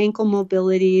so her ankle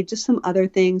mobility, just some other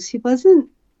things. She wasn't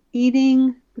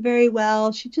eating very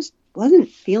well. She just wasn't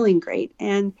feeling great.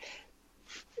 And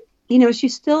she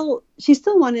still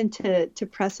wanted to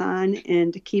press on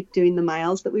and to keep doing the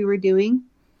miles that we were doing.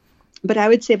 But I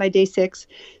would say by day 6,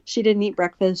 she didn't eat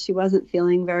breakfast. She wasn't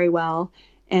feeling very well.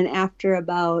 And after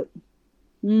about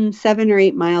 7 or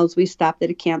 8 miles, we stopped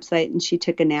at a campsite and she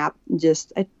took a nap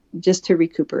just to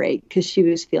recuperate because she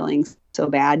was feeling so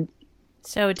bad.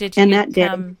 So did you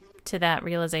come to that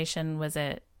realization? Was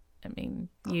it,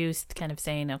 you kind of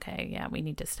saying, okay, yeah, we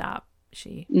need to stop.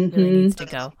 She really needs to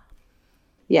go.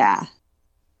 Yeah.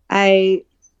 I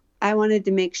wanted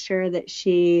to make sure that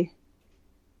she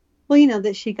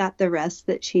got the rest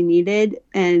that she needed.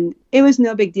 And it was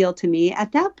no big deal to me.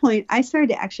 At that point, I started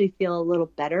to actually feel a little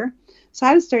better. So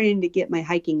I was starting to get my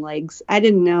hiking legs. I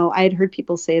didn't know. I had heard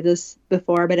people say this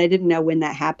before, but I didn't know when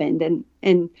that happened.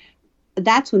 And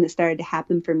that's when it started to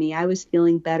happen for me. I was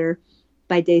feeling better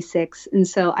by day 6. And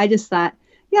so I just thought,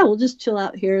 yeah, we'll just chill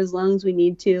out here as long as we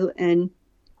need to. And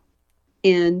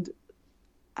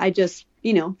I just,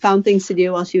 found things to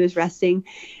do while she was resting.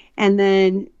 And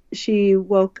then she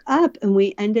woke up and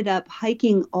we ended up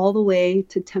hiking all the way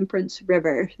to Temperance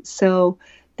River. So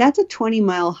that's a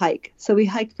 20-mile hike. So we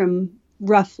hiked from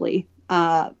roughly,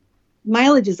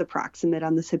 mileage is approximate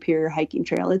on the Superior Hiking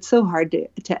Trail. It's so hard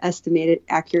to estimate it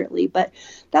accurately, but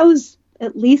that was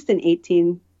at least an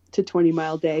 18 to 20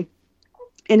 mile day.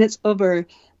 And it's over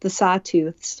the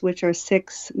Sawtooths, which are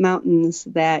 6 mountains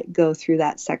that go through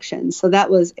that section. So that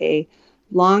was a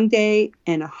long day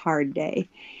and a hard day.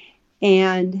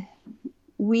 And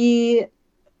we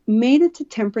made it to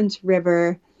Temperance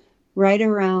River right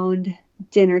around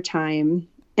dinner time.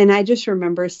 And I just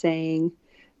remember saying,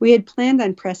 we had planned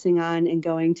on pressing on and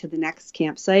going to the next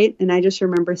campsite. And I just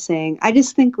remember saying, I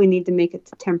just think we need to make it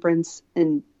to Temperance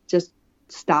and just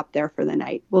stop there for the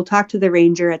night. We'll talk to the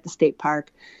ranger at the state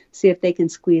park, see if they can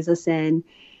squeeze us in.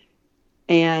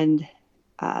 And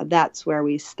that's where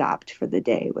we stopped for the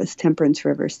day, was Temperance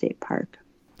River State Park.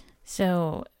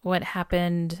 So what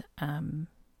happened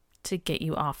to get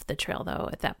you off the trail, though,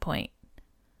 at that point?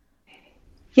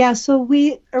 Yeah, so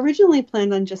we originally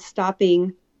planned on just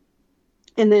stopping.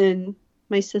 And then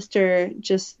my sister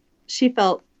she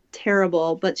felt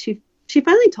terrible, but she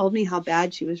finally told me how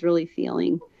bad she was really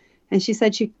feeling. And she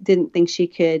said she didn't think she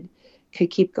could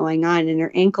keep going on. And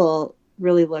her ankle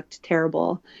really looked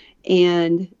terrible.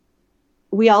 And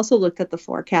we also looked at the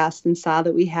forecast and saw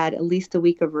that we had at least a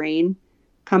week of rain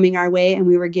coming our way. And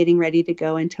we were getting ready to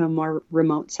go into a more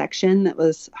remote section that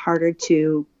was a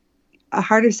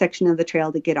harder section of the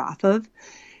trail to get off of.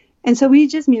 And so we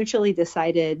just mutually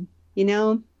decided,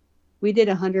 we did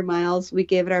 100 miles. We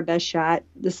gave it our best shot.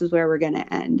 This is where we're going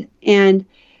to end. And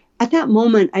at that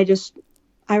moment,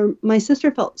 my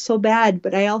sister felt so bad,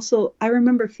 but I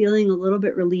remember feeling a little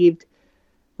bit relieved.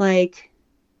 Like,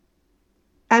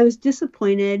 I was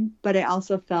disappointed, but I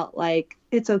also felt like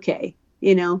it's okay.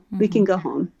 We can go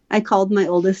home. I called my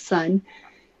oldest son.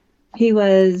 He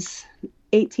was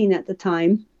 18 at the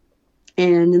time.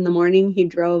 And in the morning, he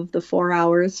drove the 4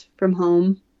 hours from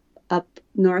home up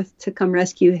north to come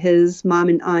rescue his mom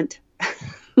and aunt.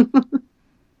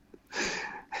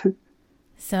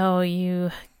 So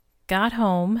you got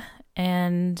home,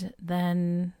 and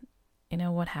then,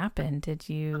 what happened? Did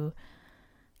you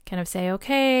kind of say,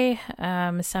 okay,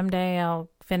 someday I'll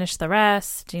finish the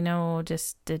rest?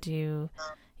 Did you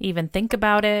even think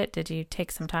about it? Did you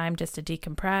take some time just to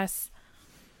decompress?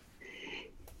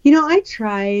 I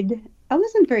tried. I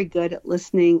wasn't very good at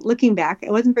listening. Looking back,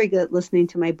 I wasn't very good at listening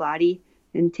to my body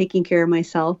and taking care of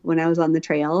myself when I was on the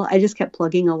trail. I just kept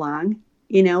plugging along,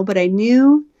 but I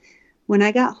knew when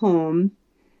I got home,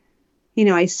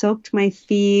 I soaked my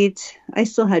feet. I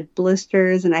still had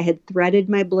blisters, and I had threaded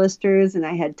my blisters, and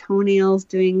I had toenails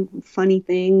doing funny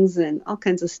things and all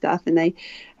kinds of stuff. And I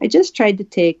just tried to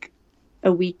take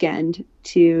a weekend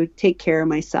to take care of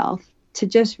myself, to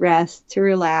just rest, to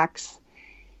relax.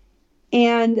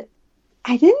 And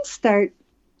I didn't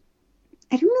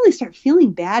really start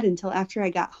feeling bad until after I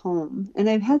got home. And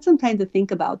I've had some time to think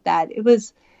about that. It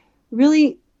was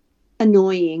really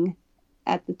annoying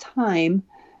at the time.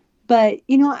 But,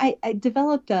 I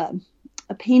developed a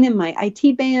pain in my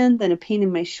IT band, then a pain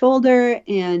in my shoulder.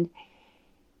 And,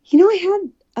 I had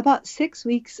about 6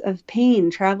 weeks of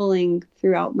pain traveling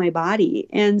throughout my body.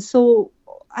 And so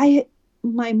I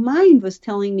my mind was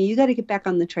telling me, you got to get back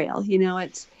on the trail.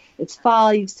 It's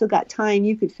fall. You've still got time.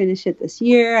 You could finish it this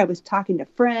year. I was talking to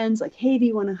friends like, hey, do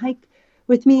you want to hike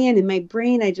with me? And in my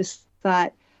brain, I just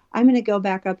thought, I'm going to go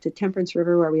back up to Temperance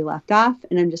River where we left off,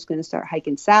 and I'm just going to start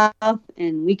hiking south,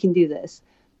 and we can do this.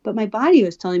 But my body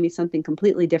was telling me something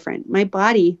completely different. My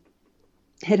body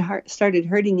had started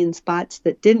hurting in spots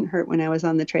that didn't hurt when I was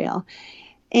on the trail.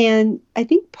 And I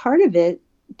think part of it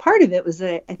was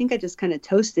that I think I just kind of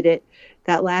toasted it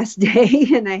that last day,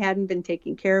 and I hadn't been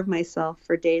taking care of myself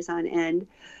for days on end.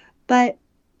 But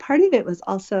part of it was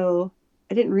also,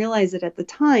 I didn't realize it at the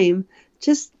time,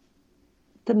 just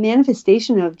the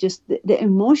manifestation of just the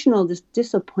emotional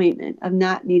disappointment of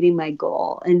not meeting my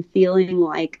goal and feeling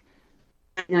like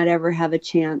I might not ever have a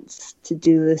chance to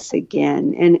do this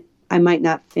again. And I might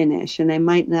not finish, and I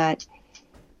might not,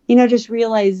 just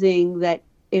realizing that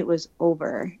it was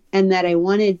over and that I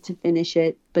wanted to finish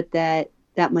it, but that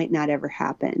might not ever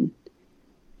happen.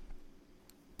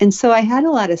 And so I had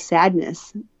a lot of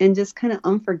sadness and just kind of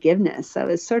unforgiveness. I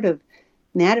was sort of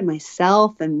mad at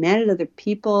myself and mad at other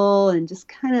people, and just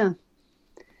kind of,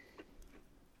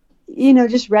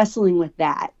 just wrestling with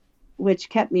that, which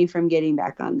kept me from getting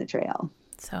back on the trail.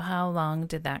 So how long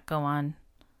did that go on?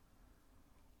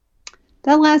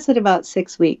 That lasted about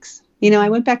 6 weeks. I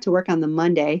went back to work on the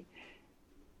Monday.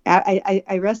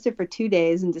 I rested for 2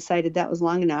 days and decided that was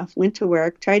long enough. Went to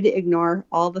work, tried to ignore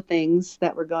all the things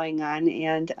that were going on,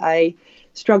 and I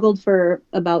struggled for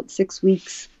about 6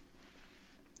 weeks.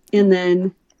 And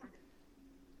then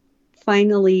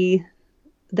finally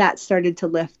that started to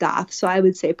lift off. So I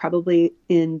would say probably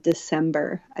in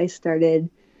December, I started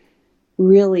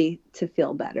really to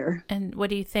feel better. And what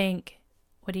do you think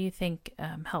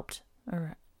helped,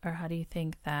 or how do you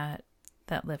think that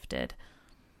lifted?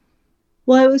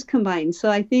 Well, it was combined. So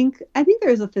I think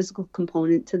there's a physical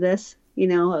component to this,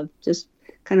 of just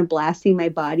kind of blasting my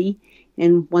body,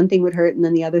 and one thing would hurt and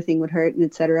then the other thing would hurt, and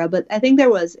etc. But I think there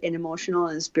was an emotional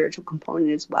and spiritual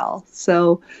component as well.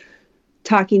 So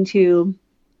talking to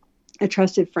a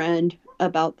trusted friend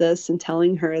about this and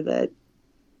telling her that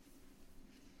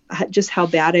just how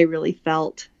bad I really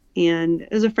felt. And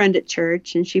it was a friend at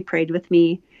church, and she prayed with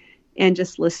me and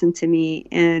just listened to me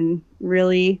and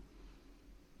really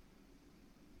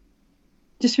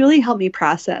helped me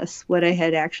process what I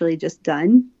had actually just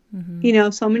done.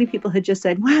 Mm-hmm. So many people had just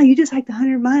said, wow, you just hiked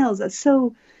 100 miles. That's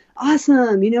so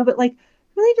awesome, but like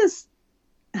really just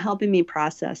helping me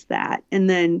process that, and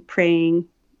then praying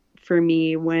for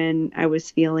me when I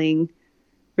was feeling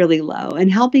really low,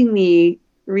 and helping me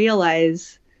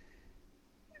realize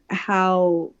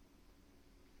how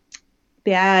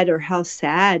bad or how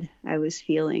sad I was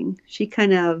feeling. She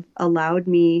kind of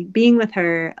being with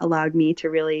her allowed me to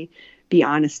really be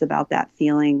honest about that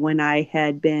feeling when I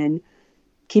had been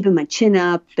keeping my chin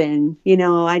up, and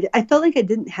I felt like I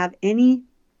didn't have any.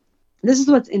 This is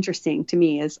what's interesting to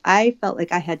me, is I felt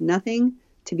like I had nothing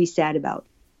to be sad about.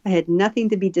 I had nothing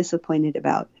to be disappointed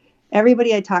about.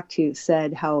 Everybody I talked to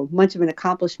said how much of an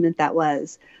accomplishment that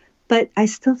was, but I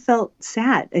still felt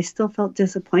sad. I still felt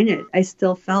disappointed. I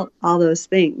still felt all those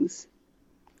things.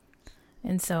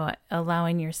 And so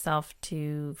allowing yourself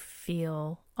to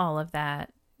feel all of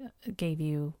that gave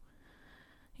you,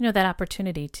 that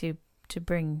opportunity to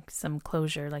bring some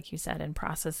closure, like you said, and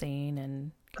processing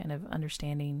and kind of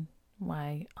understanding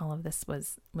why all of this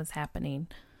was happening.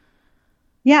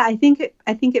 Yeah, I think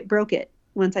it broke it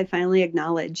once I finally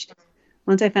acknowledged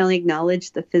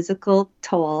the physical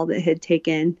toll that had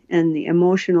taken and the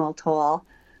emotional toll.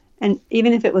 And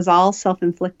even if it was all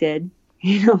self-inflicted,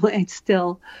 it's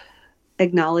still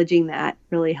acknowledging that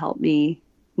really helped me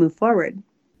move forward.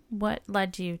 What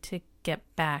led you to get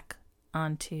back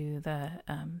onto the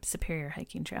Superior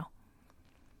Hiking Trail?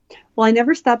 Well, I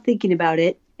never stopped thinking about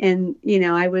it. And,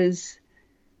 I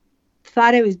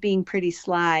thought I was being pretty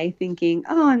sly, thinking,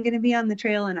 oh, I'm going to be on the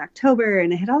trail in October.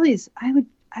 And I had all these,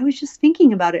 I was just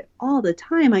thinking about it all the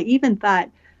time. I even thought,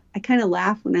 I kind of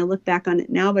laugh when I look back on it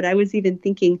now, but I was even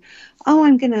thinking, oh,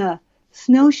 I'm going to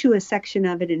snowshoe a section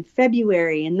of it in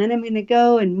February. And then I'm going to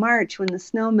go in March when the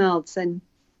snow melts. And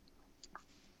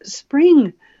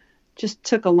spring just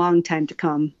took a long time to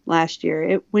come last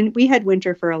year. When we had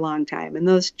winter for a long time, and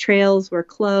those trails were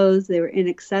closed, they were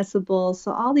inaccessible.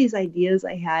 So all these ideas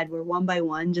I had were one by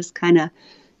one just kind of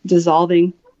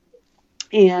dissolving.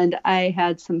 And I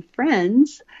had some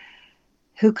friends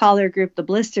who call their group the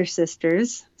Blister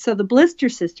Sisters. So the Blister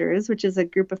Sisters, which is a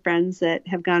group of friends that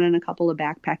have gone on a couple of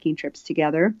backpacking trips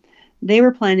together, they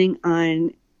were planning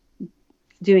on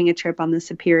doing a trip on the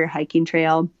Superior Hiking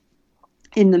Trail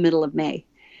in the middle of May.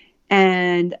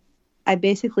 And I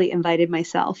basically invited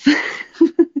myself.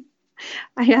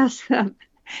 I asked them,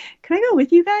 can I go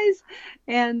with you guys?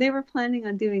 And they were planning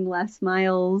on doing less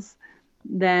miles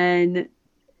than,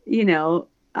 you know,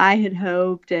 I had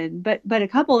hoped. And but a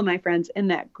couple of my friends in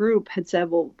that group had said,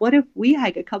 well, what if we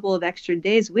hike a couple of extra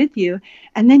days with you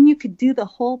and then you could do the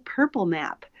whole purple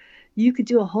map? You could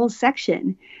do a whole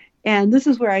section. And this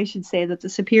is where I should say that the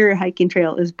Superior Hiking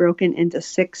Trail is broken into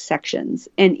 6 sections,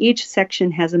 and each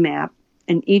section has a map,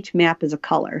 and each map is a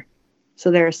color. So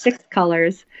there are 6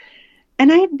 colors.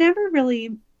 And I had never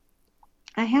really,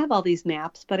 I have all these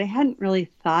maps, but I hadn't really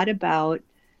thought about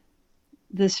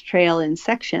this trail in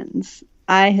sections.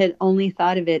 I had only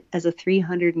thought of it as a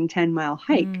 310-mile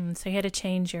hike. So you had to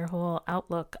change your whole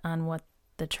outlook on what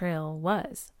the trail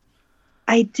was.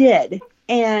 I did.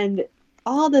 And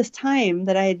all this time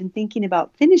that I had been thinking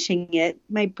about finishing it,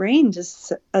 my brain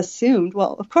just assumed,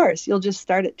 well, of course, you'll just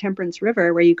start at Temperance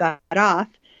River where you got off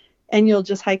and you'll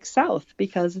just hike south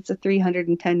because it's a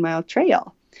 310-mile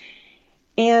trail.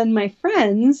 And my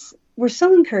friends were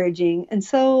so encouraging and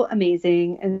so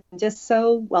amazing and just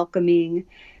so welcoming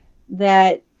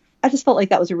that I just felt like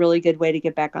that was a really good way to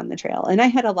get back on the trail. And I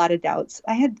had a lot of doubts.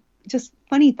 I had just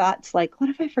funny thoughts like,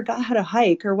 what if I forgot how to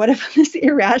hike? Or what if this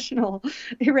irrational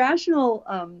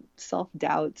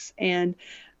self-doubts? And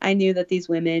I knew that these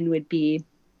women would be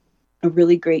a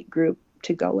really great group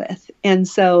to go with. And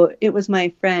so it was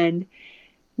my friend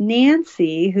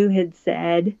Nancy who had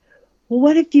said, well,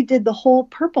 what if you did the whole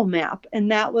purple map?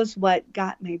 And that was what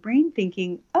got my brain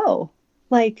thinking, oh,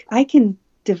 like I can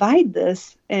divide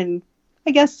this and I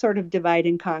guess sort of divide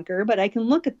and conquer, but I can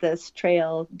look at this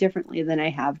trail differently than I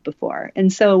have before.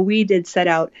 And so we did set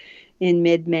out in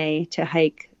mid-May to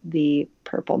hike the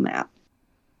purple map.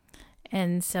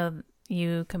 And so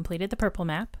you completed the purple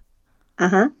map.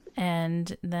 Uh-huh.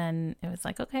 And then it was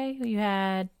like, okay, you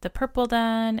had the purple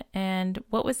done. And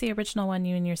what was the original one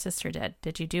you and your sister did?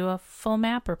 Did you do a full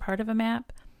map or part of a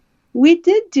map? We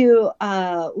did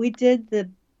the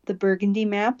burgundy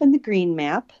map and the green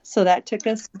map. So that took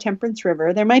us to Temperance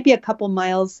River. There might be a couple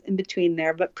miles in between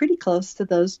there, but pretty close to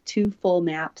those 2 full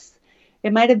maps.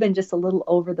 It might have been just a little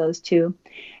over those 2.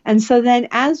 And so then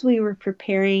as we were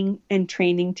preparing and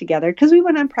training together, because we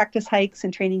went on practice hikes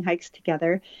and training hikes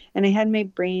together, and I had my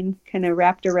brain kind of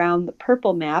wrapped around the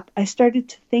purple map, I started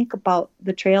to think about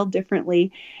the trail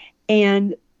differently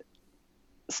and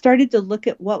started to look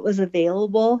at what was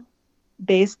available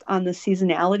based on the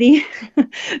seasonality.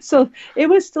 So it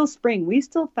was still spring. We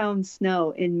still found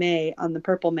snow in May on the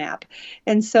purple map.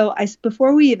 And so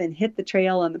before we even hit the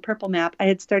trail on the purple map, I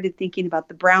had started thinking about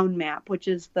the brown map, which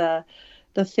is the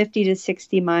 50 to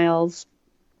 60 miles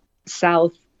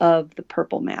south of the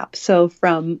purple map. So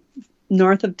from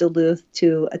north of Duluth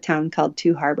to a town called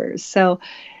Two Harbors. So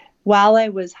while I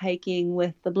was hiking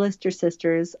with the Blister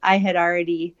Sisters, I had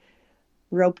already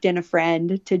roped in a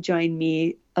friend to join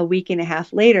me a week and a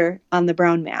half later on the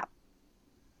brown map.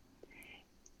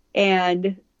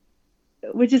 And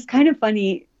which is kind of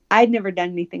funny. I'd never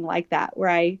done anything like that where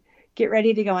I get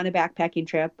ready to go on a backpacking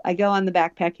trip. I go on the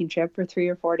backpacking trip for 3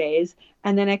 or 4 days,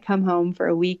 and then I come home for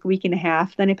a week and a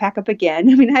half. Then I pack up again.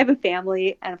 I mean, I have a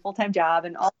family and a full-time job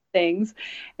and all things.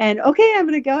 And okay, I'm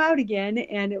going to go out again.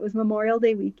 And it was Memorial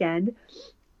Day weekend.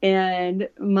 And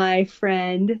my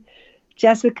friend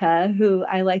Jessica, who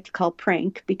I like to call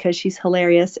Prank because she's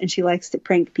hilarious and she likes to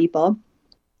prank people.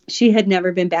 She had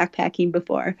never been backpacking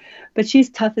before, but she's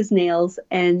tough as nails,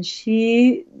 and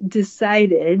she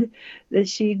decided that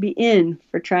she'd be in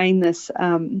for trying this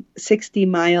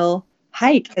 60-mile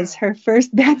hike as her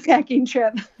first backpacking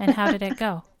trip. And how did it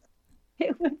go?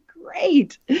 It went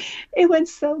great. It went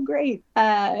so great.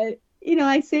 I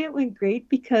say it went great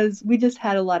because we just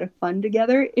had a lot of fun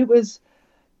together. It was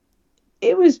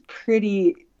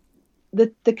pretty,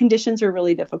 the conditions were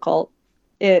really difficult.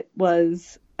 It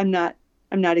was, I'm not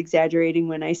exaggerating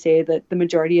when I say that the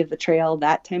majority of the trail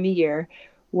that time of year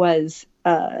was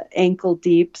ankle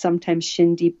deep, sometimes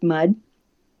shin deep mud.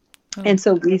 Oh. And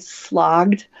so we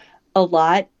slogged a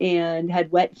lot and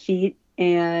had wet feet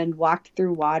and walked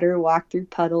through water, walked through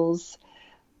puddles.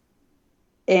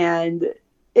 And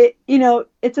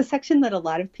it's a section that a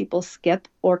lot of people skip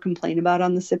or complain about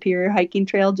on the Superior Hiking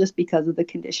Trail just because of the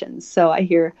conditions. So I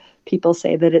hear people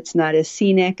say that it's not as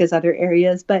scenic as other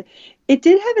areas, but it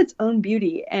did have its own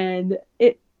beauty, and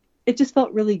it just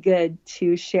felt really good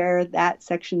to share that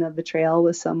section of the trail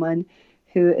with someone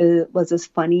who was as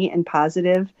funny and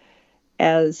positive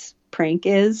as Prank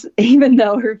is, even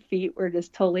though her feet were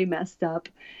just totally messed up,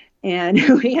 and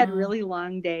we had really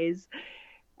long days.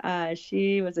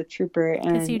 She was a trooper.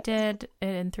 Because you did it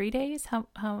in 3 days?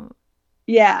 How?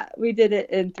 Yeah, we did it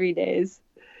in 3 days.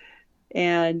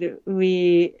 And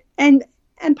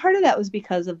and part of that was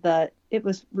because of it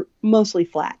was mostly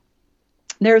flat.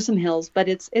 There are some hills, but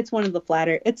it's one of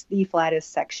the it's the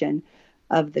flattest section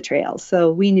of the trail.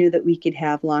 So we knew that we could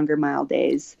have longer mile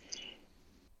days.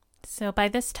 So by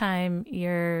this time,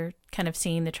 you're kind of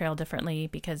seeing the trail differently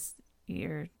because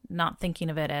you're not thinking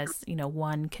of it as,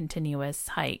 one continuous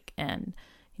hike. And,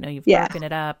 you've broken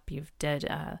it up. You've did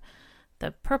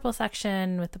the purple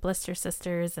section with the Blister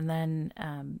Sisters, and then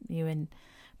you and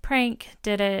Prank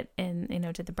did it and,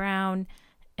 did the brown.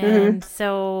 And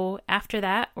so after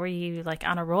that, were you like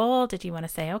on a roll? Did you want to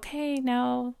say, okay,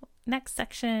 now next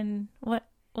section? What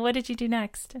did you do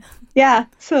next? Yeah.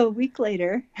 So a week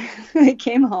later, I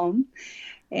came home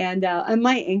and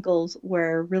my ankles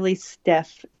were really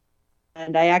stiff.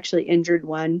 And I actually injured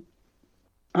one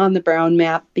on the brown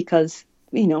map because,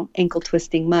 ankle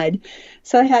twisting mud.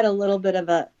 So I had a little bit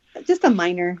of just a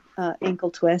minor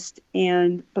ankle twist.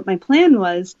 But my plan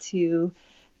was to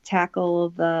tackle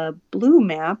the blue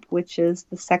map, which is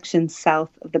the section south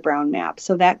of the brown map.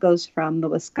 So that goes from the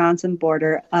Wisconsin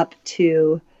border up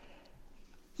to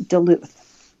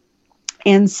Duluth.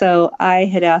 And so I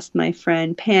had asked my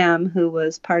friend Pam, who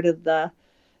was part of the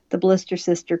Blister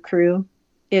Sister crew,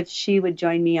 if she would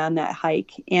join me on that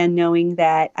hike. And knowing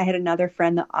that I had another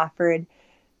friend that offered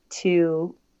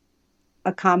to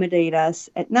accommodate us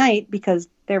at night, because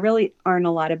there really aren't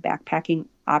a lot of backpacking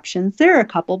options. There are a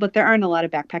couple, but there aren't a lot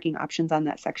of backpacking options on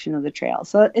that section of the trail.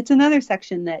 So it's another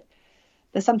section that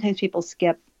sometimes people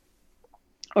skip,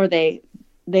 or they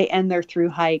end their through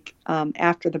hike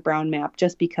after the brown map,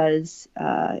 just because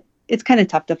it's kind of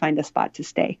tough to find a spot to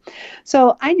stay.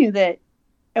 So I knew that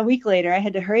a week later I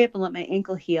had to hurry up and let my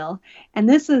ankle heal. And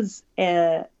this is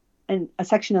a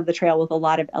section of the trail with a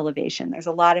lot of elevation. There's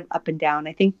a lot of up and down.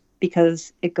 I think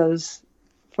because it goes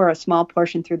for a small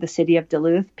portion through the city of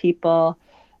Duluth, people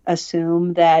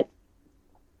assume that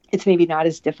it's maybe not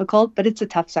as difficult, but it's a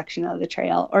tough section of the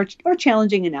trail, or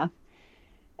challenging enough.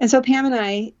 And so Pam and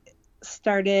I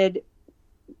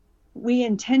we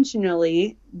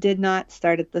intentionally did not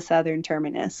start at the southern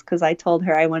terminus, because I told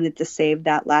her I wanted to save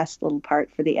that last little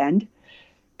part for the end,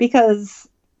 because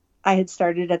I had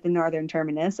started at the northern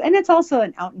terminus, and it's also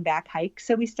an out and back hike.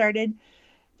 So we started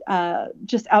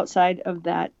just outside of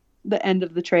the end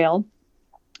of the trail,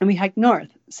 and we hiked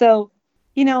north. So,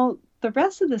 the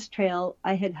rest of this trail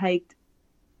I had hiked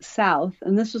south,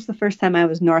 and this was the first time I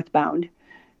was northbound.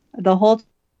 The whole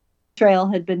trail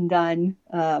had been done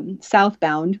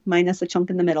southbound, minus a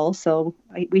chunk in the middle. So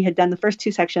we had done the first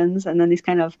two sections, and then these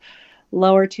kind of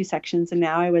lower two sections. And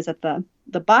now I was at the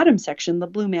bottom section, the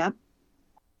blue map.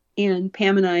 And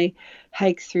Pam and I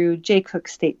hiked through Jay Cooke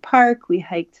State Park. We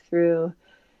hiked through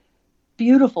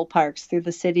beautiful parks through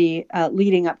the city,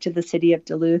 leading up to the city of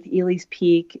Duluth, Ely's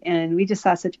Peak. And we just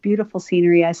saw such beautiful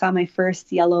scenery. I saw my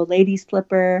first yellow lady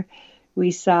slipper.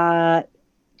 We saw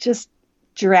just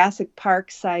Jurassic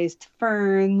Park sized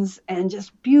ferns and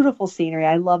just beautiful scenery.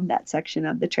 I loved that section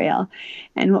of the trail.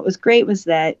 And what was great was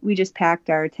that we just packed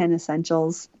our 10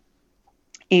 essentials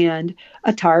and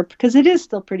a tarp, because it is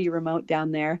still pretty remote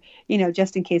down there,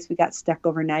 just in case we got stuck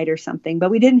overnight or something. But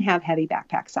we didn't have heavy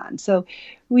backpacks on, so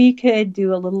we could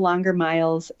do a little longer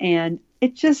miles, and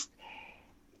it just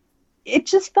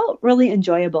felt really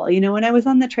enjoyable. When I was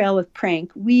on the trail with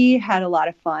Prank, we had a lot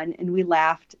of fun, and we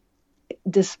laughed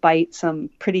despite some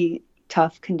pretty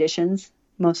tough conditions,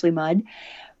 mostly mud.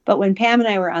 But when Pam and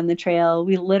I were on the trail,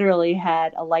 we literally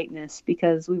had a lightness,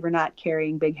 because we were not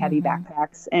carrying big, heavy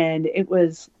backpacks. And it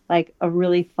was like a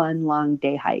really fun, long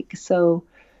day hike. So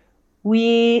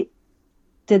we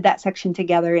did that section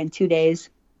together in 2 days.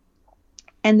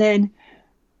 And then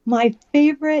my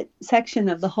favorite section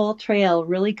of the whole trail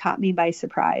really caught me by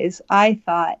surprise. I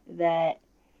thought that,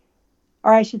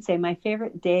 or I should say, my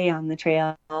favorite day on the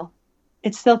trail,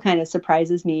 it still kind of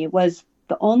surprises me, was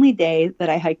the only day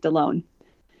that I hiked alone.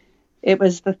 It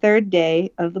was the third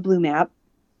day of the blue map,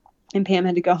 and Pam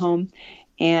had to go home,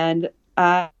 and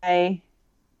my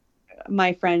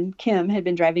friend Kim had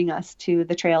been driving us to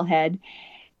the trailhead,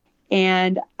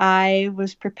 and I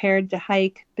was prepared to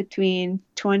hike between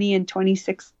 20 and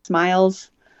 26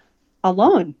 miles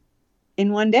alone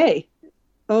in one day,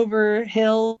 over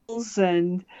hills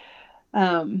and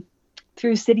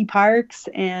through city parks.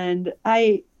 And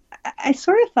I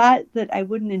sort of thought that I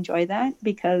wouldn't enjoy that,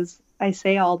 because I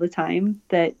say all the time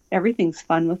that everything's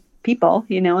fun with people,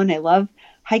 and I love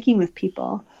hiking with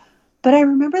people. But I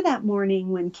remember that morning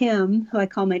when Kim, who I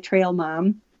call my trail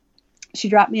mom, she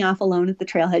dropped me off alone at the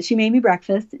trailhead. She made me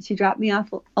breakfast. She dropped me off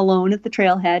alone at the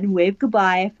trailhead and waved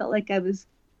goodbye. I felt like I was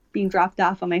being dropped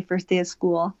off on my first day of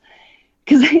school.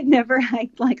 because I had never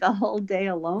hiked like a whole day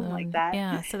alone like that.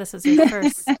 Yeah, so this was your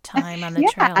first time on the Yeah,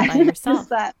 trail by I yourself. just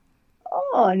thought,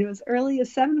 oh, and it was early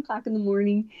as 7 o'clock in the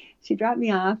morning. She dropped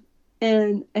me off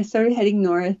and I started heading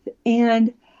north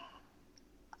and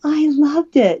I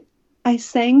loved it. I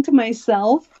sang to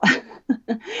myself.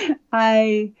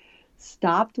 I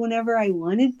stopped whenever I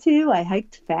wanted to. I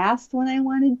hiked fast when I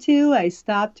wanted to. I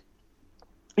stopped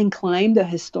and climbed a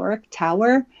historic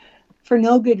tower for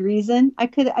no good reason.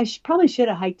 Probably should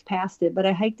have hiked past it, but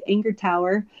I hiked Anchor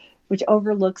Tower, which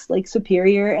overlooks Lake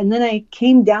Superior, and then I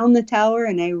came down the tower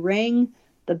and I rang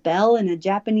the bell in a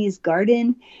Japanese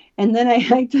garden, and then I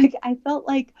hiked. Like I felt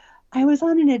like I was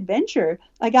on an adventure.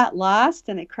 I got lost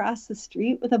and I crossed the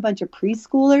street with a bunch of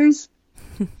preschoolers.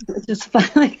 It's just fun.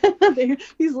 Like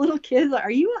these little kids,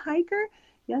 are you a hiker?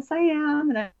 Yes, I am.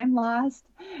 And I'm lost.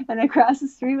 And I crossed the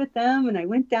street with them and I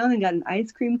went down and got an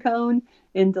ice cream cone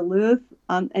in Duluth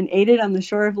and ate it on the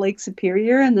shore of Lake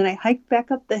Superior. And then I hiked back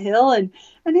up the hill and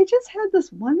I just had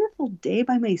this wonderful day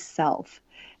by myself.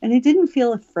 And I didn't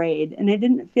feel afraid and I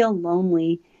didn't feel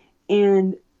lonely.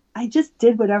 And I just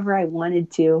did whatever I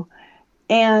wanted to.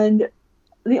 And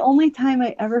the only time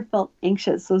I ever felt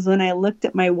anxious was when I looked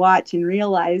at my watch and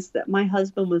realized that my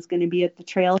husband was going to be at the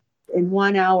trail in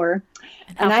 1 hour.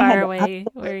 And how far away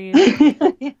were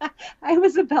you? Yeah, I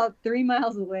was about 3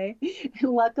 miles away.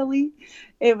 And luckily,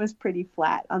 it was pretty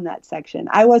flat on that section.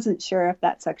 I wasn't sure if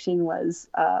that section was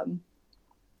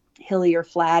hilly or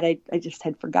flat. I just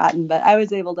had forgotten, but I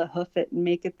was able to hoof it and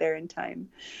make it there in time.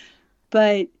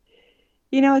 But,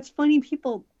 it's funny,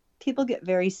 people get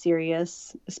very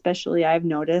serious, especially I've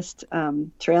noticed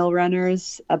trail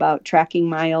runners, about tracking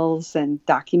miles and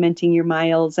documenting your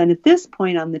miles. And at this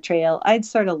point on the trail, I'd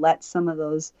sort of let some of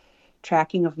those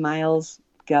tracking of miles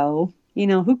go.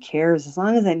 Who cares? As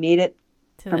long as I made it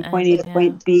from point A to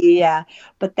point B. Yeah.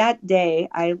 But that day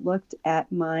I looked at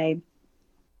my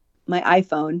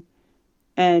iPhone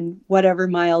and whatever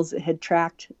miles it had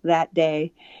tracked that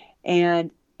day.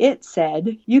 And it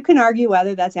said, you can argue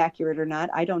whether that's accurate or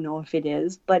not. I don't know if it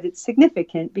is, but it's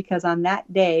significant because on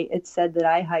that day, it said that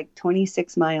I hiked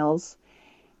 26 miles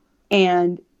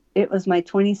and it was my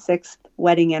 26th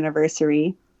wedding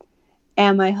anniversary.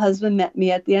 And my husband met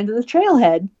me at the end of the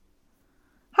trailhead.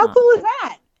 How cool is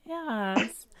that?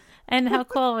 Yes. And how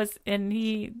cool was, and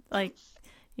you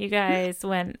guys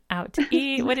went out to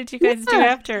eat. What did you guys do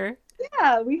after?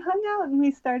 Yeah, we hung out and we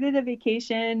started a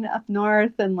vacation up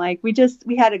north and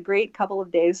we had a great couple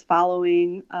of days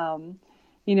following,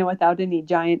 without any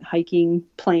giant hiking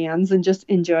plans and just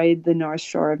enjoyed the North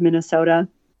Shore of Minnesota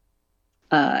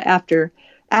after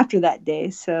that day.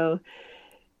 So,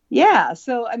 yeah.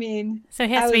 So, I mean. So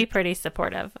he has to be pretty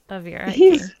supportive of your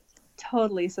hiking. He's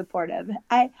totally supportive.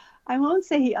 I won't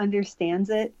say he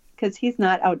understands it because he's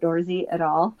not outdoorsy at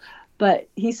all. But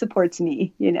he supports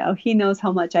me, he knows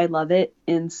how much I love it.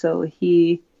 And so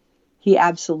he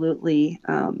absolutely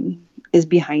is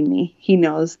behind me. He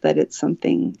knows that it's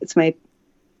something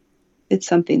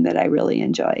that I really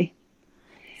enjoy.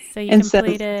 So you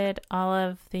completed all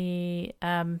of the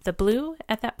blue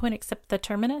at that point, except the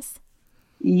terminus?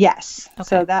 Yes. Okay.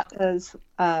 So that was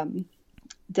done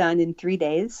in 3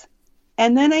 days.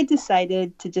 And then I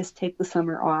decided to just take the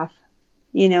summer off,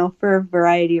 for a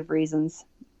variety of reasons.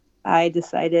 I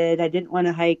decided I didn't want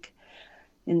to hike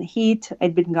in the heat.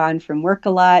 I'd been gone from work a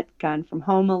lot, gone from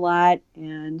home a lot,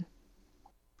 and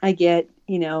I get,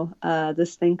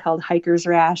 this thing called hiker's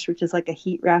rash, which is like a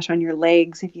heat rash on your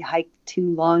legs if you hike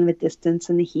too long of a distance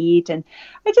in the heat. And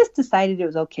I just decided it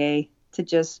was okay to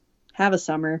just have a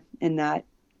summer and not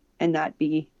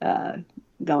be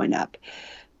going up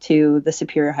to the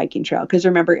Superior Hiking Trail. Because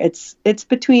remember, it's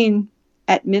between,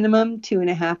 at minimum,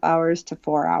 2.5 hours to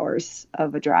 4 hours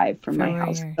of a drive from my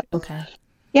house. So, okay.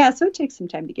 Yeah, so it takes some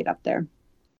time to get up there.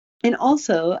 And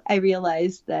also, I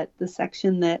realized that the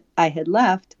section that I had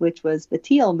left, which was the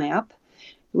teal map,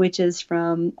 which is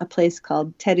from a place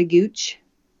called Tetagooch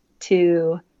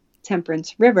to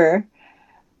Temperance River,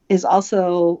 is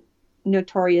also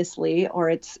notoriously, or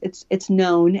it's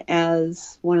known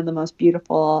as one of the most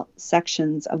beautiful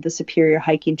sections of the Superior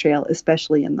Hiking Trail,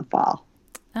 especially in the fall.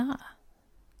 Ah.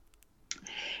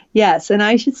 Yes, and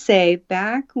I should say,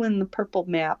 back when the Purple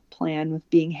Map plan was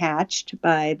being hatched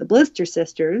by the Blister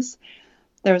Sisters,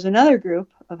 there was another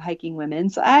group of hiking women.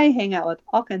 So I hang out with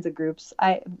all kinds of groups.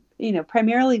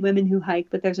 Primarily women who hike,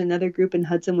 but there's another group in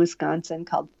Hudson, Wisconsin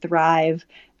called Thrive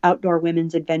Outdoor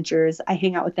Women's Adventures. I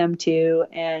hang out with them too,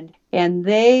 and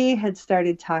they had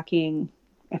started talking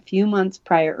a few months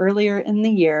earlier in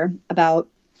the year about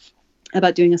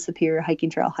doing a Superior Hiking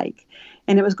Trail hike.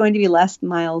 And it was going to be less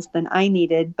miles than I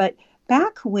needed. But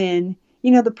back when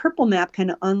the purple map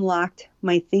kind of unlocked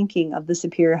my thinking of the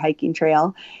Superior Hiking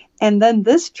Trail. And then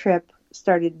this trip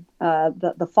started,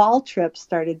 the fall trip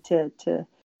started to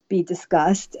be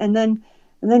discussed. And then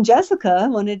Jessica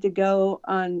wanted to go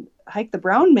on hike the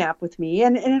Brown Map with me.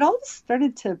 And it all just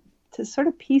started to sort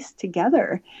of piece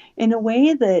together in a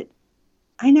way that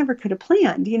I never could have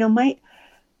planned.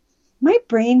 My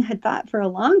brain had thought for a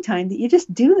long time that you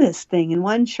just do this thing in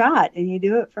one shot and you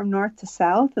do it from north to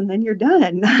south and then you're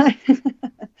done.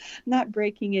 Not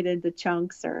breaking it into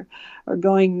chunks or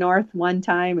going north one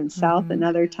time and south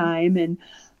another time.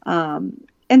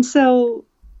 And so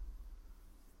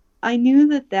I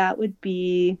knew that would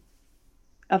be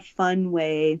a fun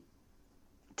way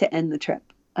to end the trip.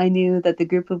 I knew that the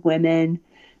group of women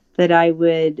that I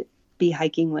would be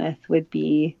hiking with would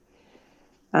be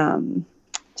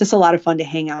just a lot of fun to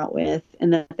hang out with,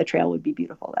 and that the trail would be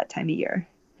beautiful that time of year.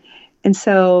 And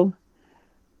so,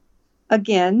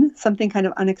 again, something kind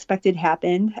of unexpected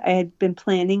happened. I had been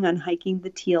planning on hiking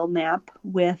the Teal Map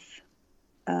with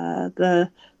the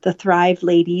Thrive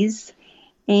ladies,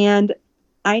 and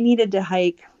I needed to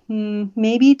hike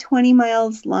maybe 20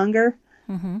 miles longer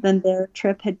than their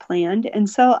trip had planned. And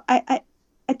so I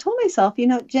told myself,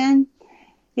 Jen,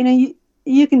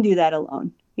 you can do that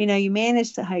alone. You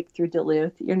managed to hike through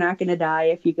Duluth. You're not going to die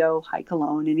if you go hike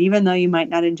alone. And even though you might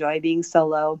not enjoy being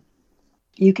solo,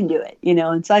 you can do it,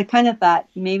 And so I kind of thought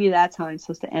maybe that's how I'm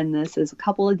supposed to end this, is a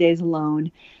couple of days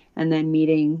alone and then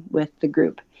meeting with the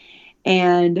group.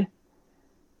 And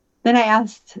then I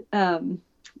asked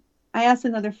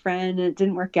another friend, and it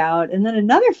didn't work out. And then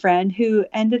another friend who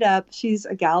ended up, she's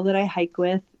a gal that I hike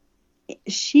with.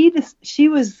 She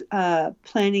was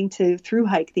planning to through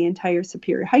hike the entire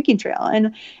Superior Hiking Trail.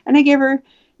 And I gave her,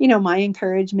 my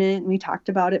encouragement. And we talked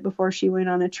about it before she went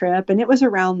on a trip. And it was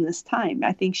around this time.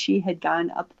 I think she had gone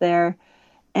up there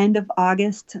end of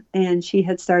August, and she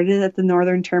had started at the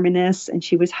northern terminus, and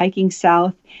she was hiking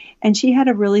south. And she had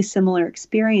a really similar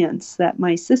experience that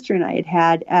my sister and I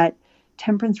had at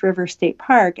Temperance River State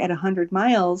Park at 100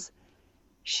 miles.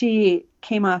 She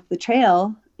came off the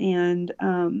trail and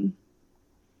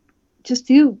just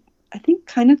due, I think,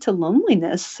 kind of to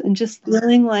loneliness and just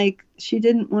feeling like she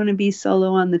didn't want to be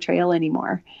solo on the trail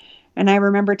anymore. And I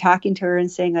remember talking to her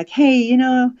and saying, like, hey,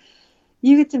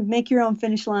 you get to make your own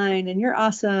finish line and you're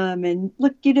awesome. And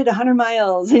look, you did 100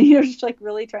 miles. And just like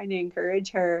really trying to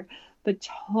encourage her, but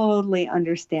totally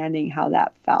understanding how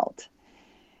that felt.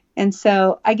 And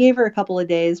so I gave her a couple of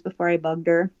days before I bugged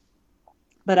her.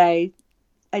 But I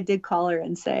did call her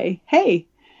and say, hey,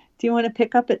 do you want to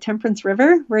pick up at Temperance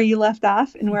River where you left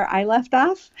off and where I left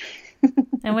off?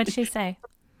 And what'd she say?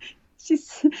 She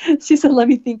said, let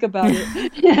me think about it.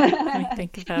 Let me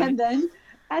think about it. And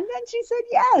then she said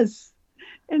yes.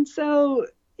 And so,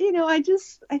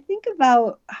 I think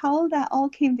about how that all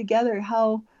came together,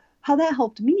 how that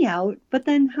helped me out, but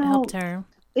then how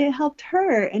it helped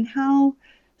her, and how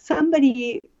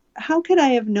could I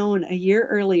have known a year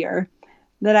earlier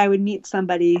that I would meet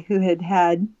somebody who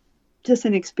had just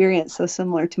an experience so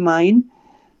similar to mine,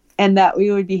 and that we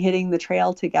would be hitting the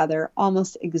trail together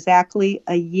almost exactly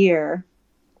a year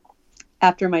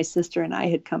after my sister and I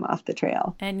had come off the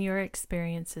trail. And your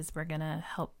experiences were going to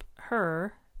help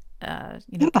her,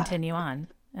 continue on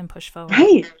and push forward.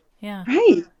 Right. Yeah.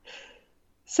 Right.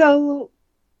 So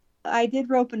I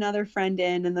did rope another friend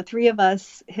in, and the three of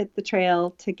us hit the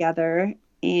trail together,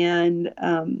 and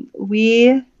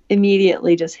we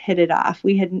immediately just hit it off.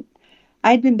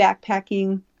 I'd been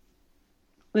backpacking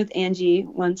with Angie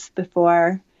once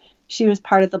before. She was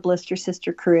part of the Blister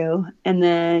Sister crew. And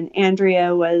then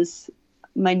Andrea was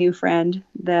my new friend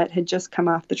that had just come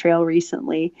off the trail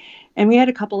recently. And we had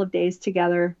a couple of days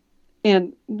together,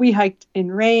 and we hiked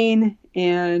in rain,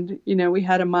 and, we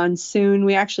had a monsoon.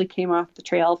 We actually came off the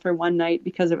trail for one night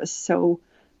because it was so,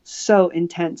 so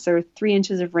intense. There were 3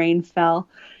 inches of rain fell.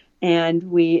 And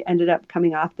we ended up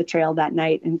coming off the trail that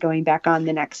night and going back on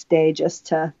the next day just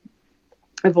to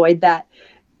avoid that.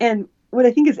 And what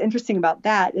I think is interesting about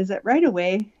that is that right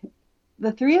away,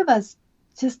 the three of us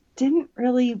just didn't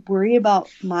really worry about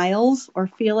miles or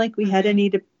feel like we had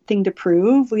anything to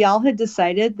prove. We all had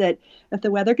decided that if the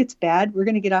weather gets bad, we're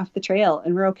going to get off the trail,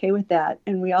 and we're okay with that.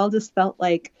 And we all just felt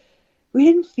like we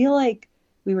didn't feel like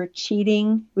we were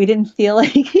cheating. We didn't feel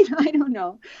like, I don't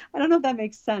know. I don't know if that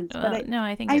makes sense. But no,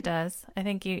 I think it does. I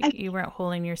think you weren't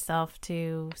holding yourself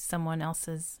to someone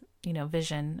else's,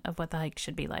 vision of what the hike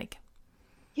should be like.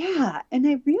 Yeah. And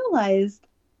I realized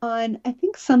I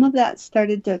think some of that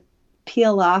started to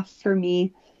peel off for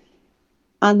me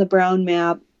on the Brown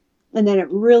Map. And then it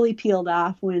really peeled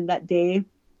off when that day,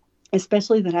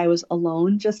 especially that I was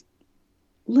alone, just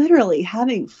literally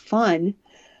having fun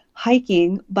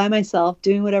hiking by myself,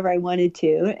 doing whatever I wanted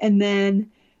to. And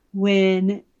then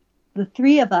when the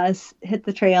three of us hit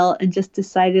the trail and just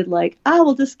decided like,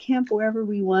 we'll just camp wherever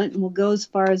we want and we'll go as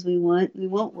far as we want. We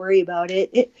won't worry about it.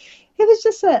 It was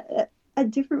just a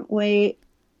different way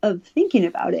of thinking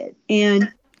about it.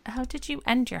 And How did you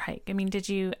end your hike? I mean, did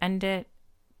you end it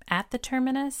at the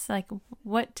terminus? Like,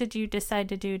 what did you decide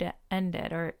to do to end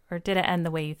it, or did it end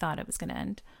the way you thought it was going to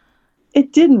end?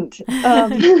 it didn't.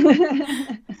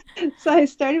 So I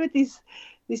started with these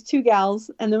two gals,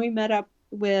 and then we met up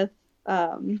with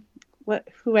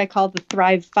who I called the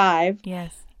Thrive Five.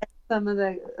 Yes. So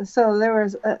there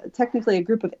was technically a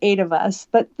group of 8 of us,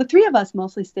 but the 3 of us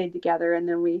mostly stayed together, and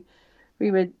then we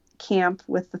would camp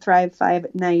with the Thrive Five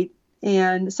at night.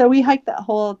 And so we hiked that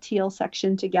whole teal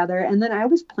section together. And then I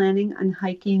was planning on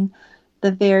hiking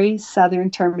the very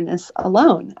southern terminus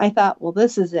alone. I thought, well,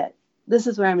 this is it. This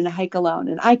is where I'm going to hike alone,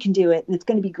 and I can do it, and it's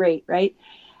going to be great, right?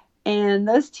 And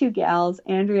those 2 gals,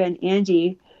 Andrea and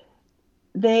Angie,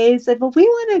 they said, well, we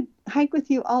want to hike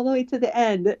with you all the way to the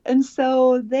end. And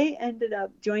so they ended up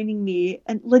joining me.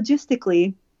 And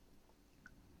logistically,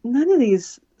 none of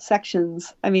these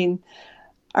sections, I mean,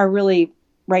 are really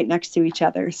right next to each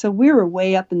other. So we were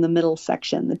way up in the middle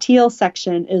section. The teal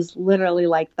section is literally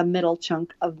like the middle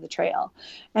chunk of the trail.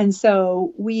 And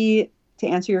so to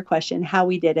answer your question, how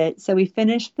we did it, so we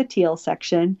finished the teal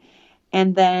section,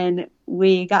 and then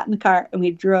we got in the car and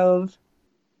we drove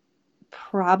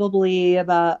probably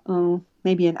about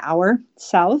maybe an hour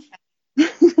south.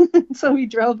 So we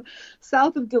drove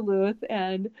south of Duluth,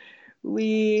 and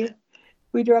we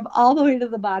drove all the way to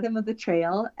the bottom of the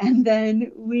trail, and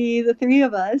then the 3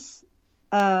 of us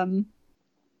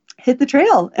hit the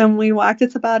trail, and we walked.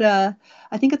 It's about I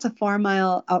think it's a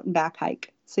 4-mile out and back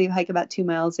hike. So you hike about 2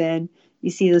 miles in, you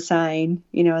see the sign,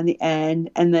 in the end,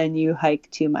 and then you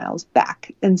hike 2 miles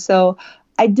back. And so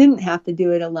I didn't have to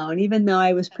do it alone, even though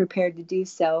I was prepared to do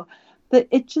so. But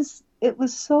it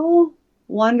was so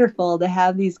wonderful to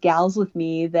have these gals with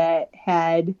me that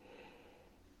had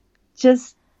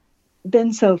just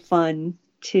been so fun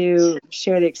to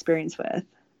share the experience with.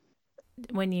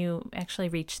 When you actually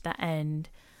reached the end,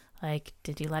 like,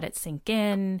 did you let it sink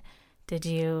in? Did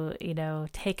you,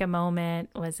 take a moment?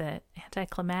 Was it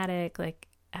anticlimactic? Like,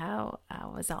 how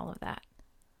was all of that?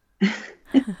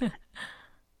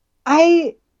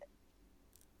 I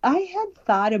had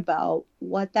thought about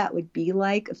what that would be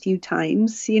like a few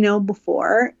times,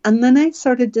 before. And then I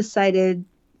sort of decided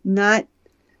not,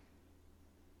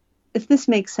 if this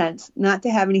makes sense, not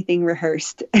to have anything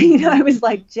rehearsed. I was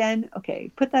like, Jen, okay,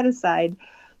 put that aside.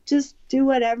 Just do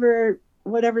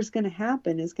whatever's going to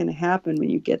happen is going to happen when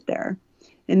you get there.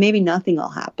 And maybe nothing will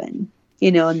happen,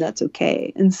 and that's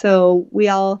okay. And so we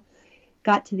all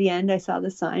got to the end. I saw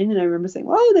the sign, and I remember saying,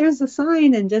 "Whoa, there's the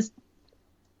sign," and just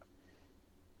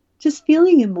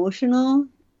feeling emotional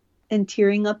and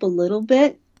tearing up a little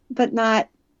bit, but not,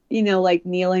 like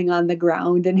kneeling on the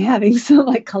ground and having some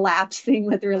like collapsing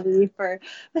with relief, but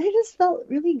I just felt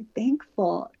really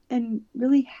thankful and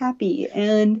really happy.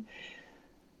 And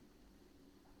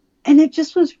it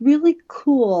just was really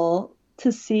cool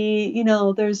to see,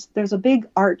 there's a big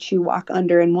arch you walk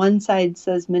under, and one side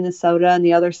says Minnesota and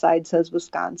the other side says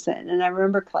Wisconsin. And I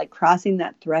remember like crossing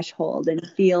that threshold and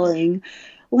feeling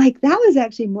like that was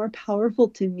actually more powerful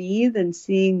to me than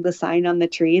seeing the sign on the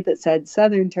tree that said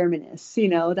Southern Terminus.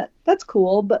 That's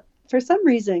cool. But for some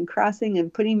reason, crossing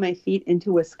and putting my feet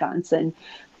into Wisconsin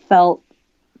felt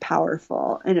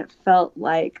powerful. And it felt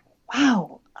like,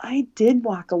 wow, I did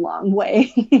walk a long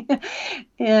way.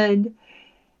 and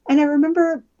I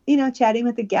remember, chatting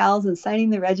with the gals and signing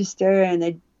the register, and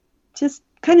they just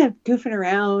kind of goofing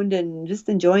around and just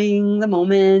enjoying the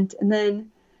moment. And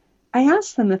then I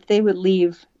asked them if they would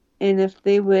leave and if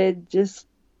they would just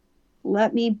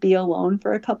let me be alone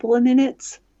for a couple of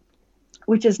minutes,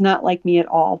 which is not like me at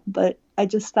all. But I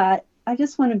just thought, I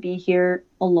just want to be here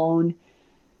alone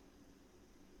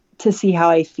to see how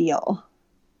I feel.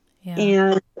 Yeah.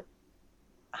 And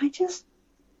I just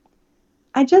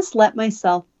let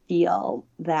myself feel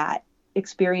that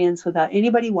experience without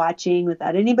anybody watching,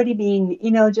 without anybody being,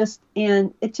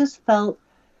 and it just felt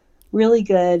really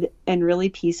good and really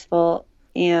peaceful.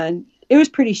 And it was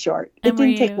pretty short. It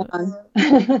didn't take long.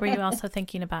 Were you also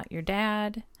thinking about your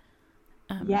dad?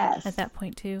 Yes. At that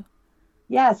point too?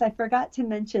 Yes. I forgot to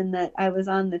mention that I was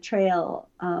on the trail.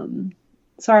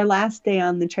 So our last day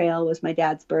on the trail was my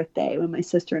dad's birthday when my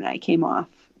sister and I came off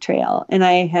trail, and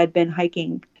I had been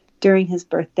hiking during his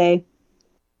birthday,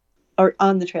 or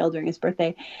on the trail during his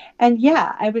birthday. And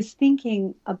yeah, I was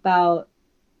thinking a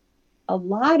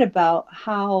lot about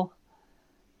how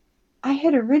I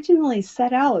had originally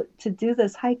set out to do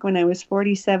this hike when I was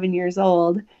 47 years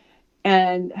old,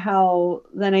 and how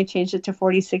then I changed it to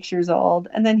 46 years old.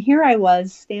 And then here I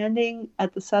was standing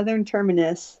at the southern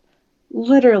terminus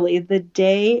literally the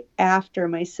day after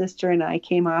my sister and I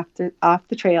came off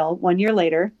the trail 1 year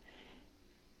later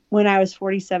when I was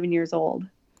 47 years old.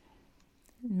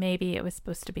 Maybe it was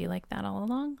supposed to be like that all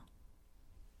along.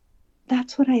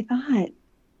 That's what I thought.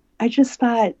 I just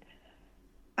thought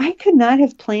I could not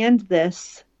have planned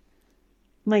this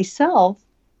myself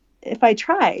if I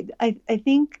tried. I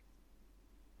think,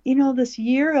 this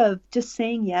year of just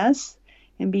saying yes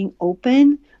and being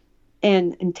open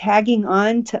and tagging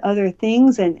on to other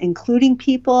things and including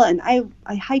people. And I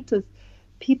hiked with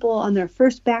people on their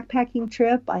first backpacking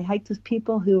trip. I hiked with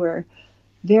people who were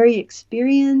very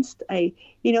experienced.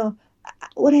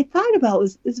 What I thought about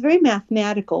was it's very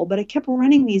mathematical, but I kept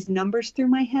running these numbers through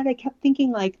my head. I kept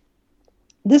thinking like,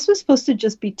 this was supposed to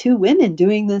just be two women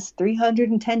doing this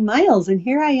 310 miles. And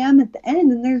here I am at the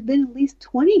end, and there's been at least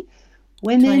 20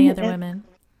 women. 20 other women.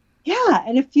 Yeah.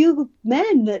 And a few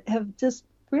men that have just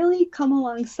really come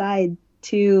alongside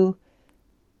to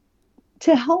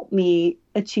help me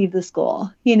achieve this goal,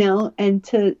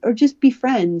 and or just be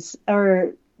friends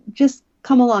or just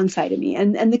come alongside of me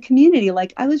and the community.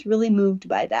 Like I was really moved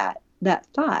by that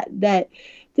thought that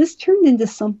this turned into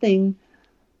something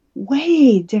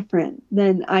way different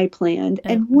than I planned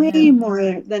and way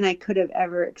more than I could have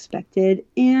ever expected.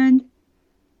 And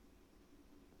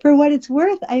for what it's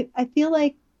worth, I feel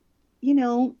like,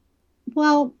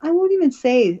 well, I won't even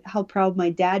say how proud my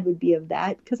dad would be of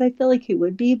that because I feel like he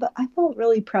would be, but I felt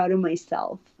really proud of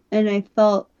myself. And I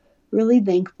felt really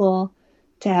thankful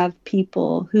to have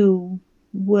people who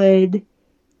would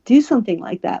do something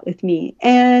like that with me.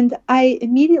 And I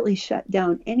immediately shut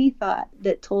down any thought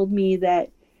that told me that,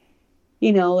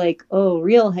 like, oh,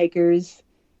 real hikers,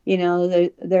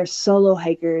 they're solo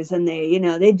hikers and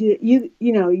they do,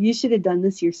 you should have done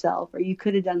this yourself, or you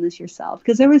could have done this yourself.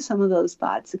 Because there were some of those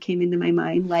thoughts that came into my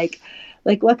mind, like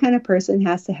what kind of person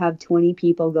has to have 20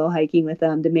 people go hiking with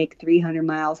them to make 300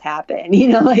 miles happen?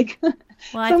 Like, well,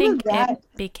 I think it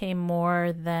became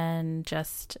more than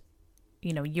just,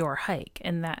 your hike.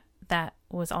 And that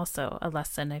was also a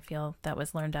lesson I feel that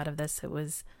was learned out of this. It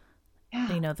was,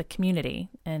 the community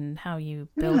and how you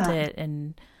built it,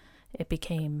 and it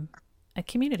became a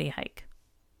community hike.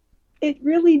 It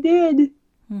really did.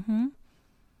 Mm-hmm.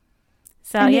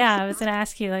 So, I was going to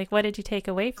ask you, like, what did you take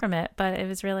away from it? But it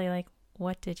was really like,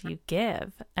 what did you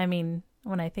give? I mean,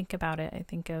 when I think about it, I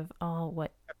think of all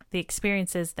what the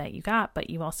experiences that you got, but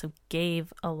you also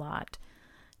gave a lot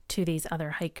to these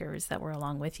other hikers that were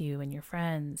along with you and your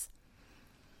friends.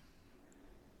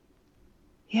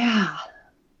 Yeah.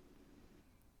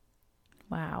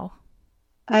 Wow.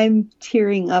 I'm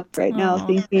tearing up right now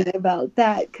thinking about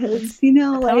that because,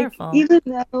 like, even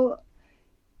though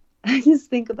I just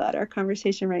think about our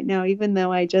conversation right now, even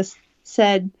though I just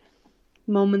said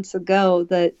moments ago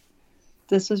that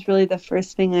this was really the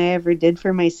first thing I ever did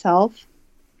for myself,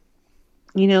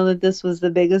 that this was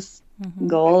the biggest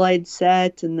goal I'd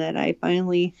set, and that I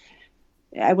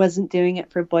wasn't doing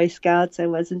it for Boy Scouts. I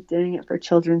wasn't doing it for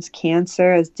children's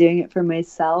cancer. I was doing it for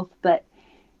myself. But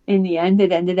in the end,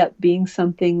 it ended up being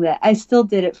something that I still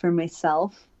did it for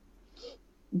myself,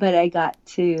 but I got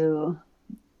to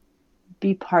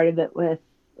be part of it with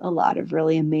a lot of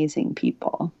really amazing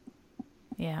people.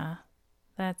 Yeah,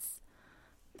 that's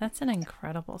an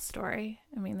incredible story.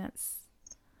 I mean, that's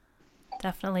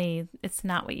definitely, it's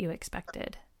not what you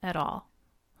expected at all.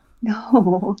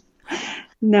 No.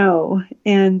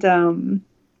 And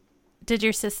did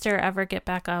your sister ever get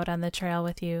back out on the trail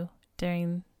with you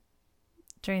during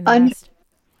the rest?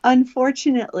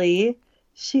 Unfortunately,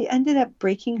 she ended up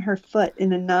breaking her foot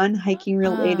in a non-hiking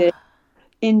related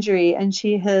injury, and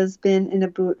she has been in a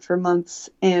boot for months.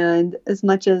 And as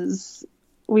much as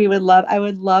I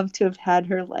would love to have had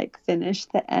her like finish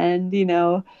the end,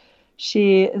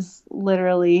 she is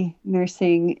literally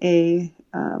nursing a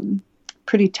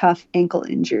pretty tough ankle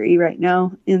injury right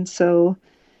now. And so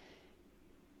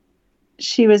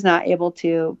she was not able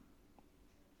to,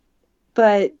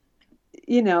 but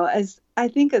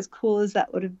as cool as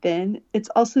that would have been, it's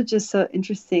also just so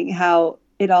interesting how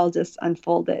it all just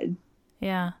unfolded.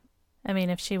 Yeah. I mean,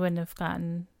 if she wouldn't have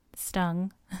gotten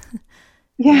stung,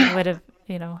 it would have,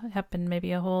 happened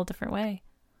maybe a whole different way.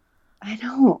 I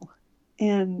know.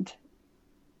 And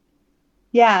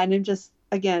and I'm just,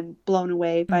 again, blown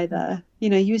away by the,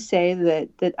 you say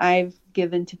that I've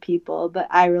given to people, but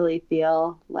I really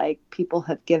feel like people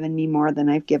have given me more than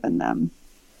I've given them.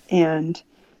 And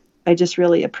I just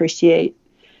really appreciate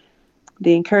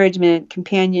the encouragement,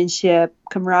 companionship,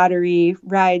 camaraderie,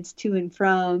 rides to and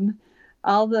from,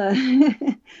 all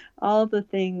the all the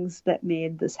things that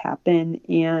made this happen.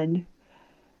 And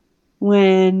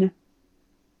when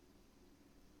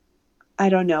I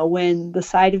don't know, when the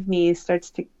side of me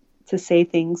starts to say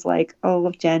things like, oh,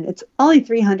 look, Jen, it's only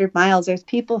 300 miles. There's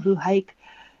people who hike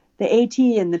the AT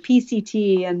and the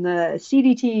PCT and the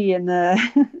CDT and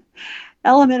the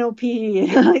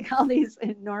LMNOP, like all these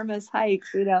enormous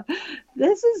hikes,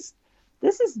 this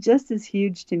is just as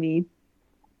huge to me.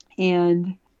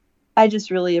 And I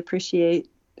just really appreciate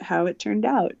how it turned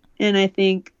out. And I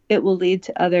think it will lead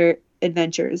to other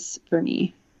adventures for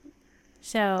me.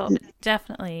 So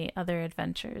definitely other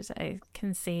adventures. I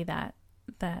can see that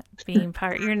being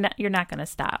part, you're not going to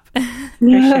stop.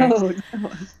 No.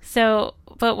 So,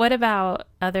 but what about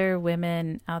other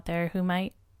women out there who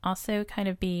might also kind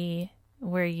of be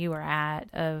where you are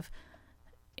at, of,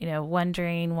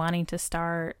 wondering, wanting to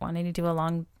start, wanting to do a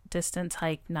long distance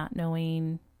hike, not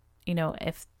knowing,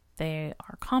 if they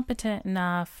are competent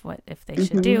enough, what if they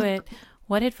should do it?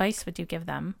 What advice would you give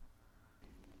them?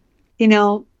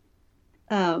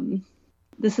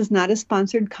 This is not a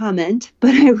sponsored comment,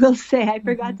 but I will say I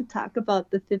forgot to talk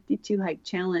about the 52 hike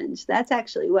challenge. That's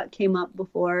actually what came up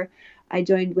before I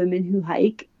joined Women Who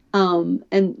Hike. And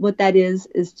what that is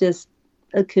just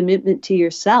a commitment to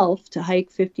yourself to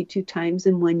hike 52 times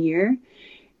in 1 year.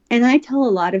 And I tell a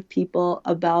lot of people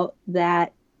about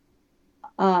that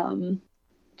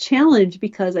challenge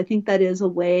because I think that is a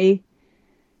way,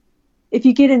 if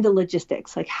you get into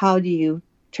logistics, like how do you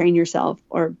train yourself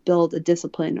or build a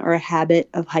discipline or a habit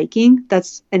of hiking,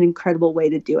 that's an incredible way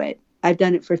to do it. I've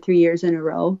done it for 3 years in a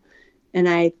row, and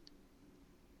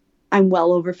I'm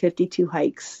well over 52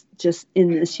 hikes just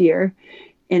in this year.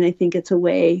 And I think it's a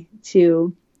way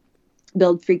to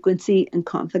build frequency and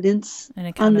confidence and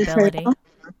accountability. On the trail.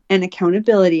 And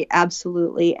accountability,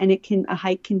 absolutely. And a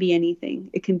hike can be anything.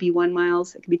 It can be 1 mile,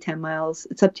 it can be 10 miles.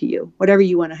 It's up to you, whatever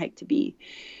you want a hike to be.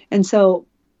 And so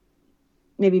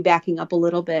maybe backing up a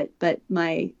little bit, but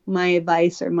my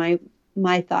advice or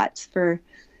my thoughts for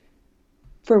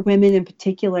women in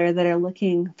particular that are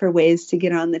looking for ways to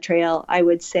get on the trail, I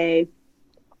would say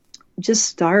just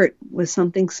start with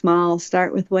something small.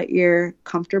 Start with what you're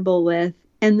comfortable with,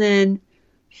 and then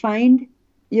find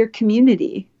your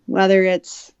community, whether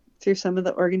it's through some of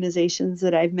the organizations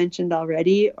that I've mentioned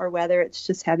already, or whether it's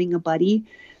just having a buddy.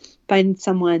 Find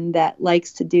someone that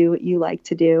likes to do what you like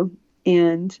to do.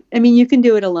 And I mean, you can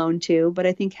do it alone too, but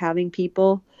I think having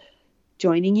people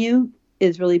joining you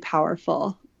is really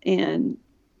powerful and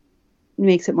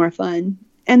makes it more fun.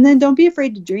 And then don't be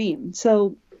afraid to dream.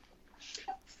 So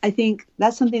I think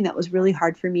that's something that was really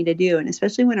hard for me to do. And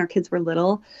especially when our kids were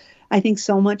little, I think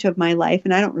so much of my life,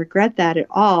 and I don't regret that at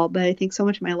all, but I think so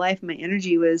much of my life, my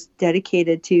energy was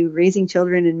dedicated to raising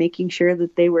children and making sure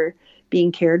that they were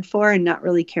being cared for and not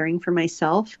really caring for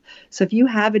myself. So if you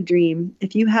have a dream,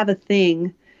 if you have a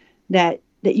thing that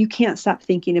you can't stop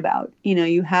thinking about,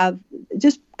 you have,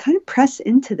 just kind of press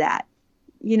into that,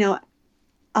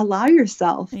 allow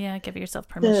yourself. Yeah. Give yourself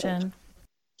permission.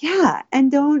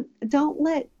 And don't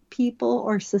let people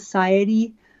or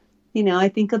society, I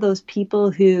think of those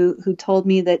people who told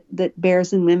me that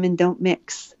bears and women don't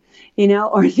mix,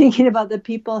 or thinking about the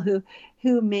people who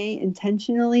may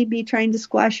intentionally be trying to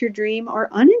squash your dream, or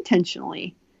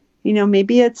unintentionally.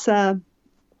 Maybe it's a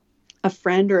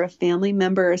friend or a family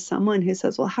member or someone who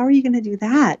says, well, how are you going to do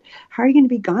that? How are you going to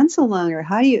be gone so long? Or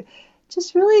how do you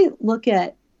just really look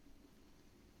at,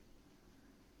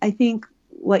 I think,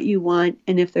 what you want,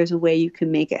 and if there's a way you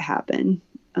can make it happen.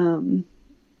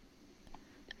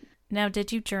 Now,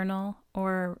 did you journal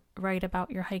or write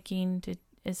about your hiking? Did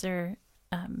you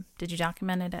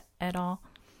document it at all?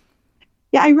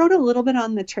 Yeah, I wrote a little bit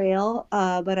on the trail,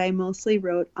 but I mostly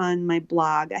wrote on my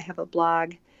blog. I have a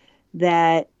blog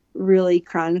that really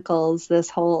chronicles this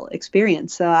whole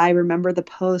experience. So I remember the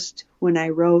post when I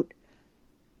wrote,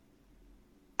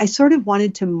 I sort of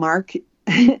wanted to mark,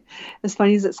 as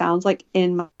funny as it sounds, like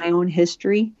in my own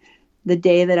history, the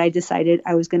day that I decided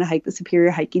I was going to hike the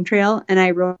Superior Hiking Trail. And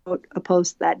I wrote a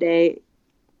post that day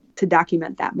to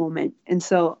document that moment. And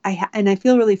so I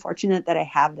feel really fortunate that I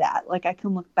have that. Like, I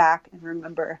can look back and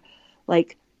remember,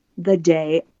 like, the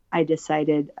day I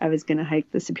decided I was going to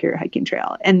hike the Superior Hiking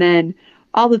Trail, and then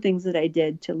all the things that I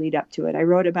did to lead up to it. I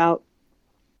wrote about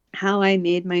how I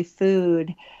made my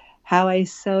food, how I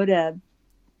sewed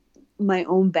my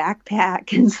own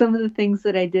backpack, and some of the things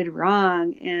that I did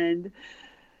wrong, and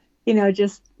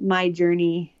just my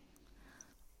journey.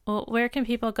 Well, where can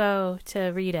people go to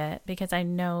read it? Because I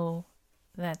know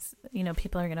that's,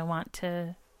 people are going to want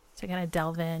to kind of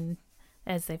delve in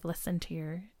as they've listened to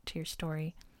your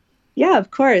story? Yeah,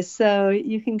 of course. So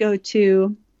you can go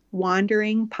to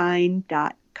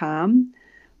wanderingpine.com.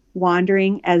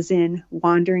 Wandering as in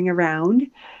wandering around,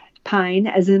 pine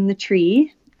as in the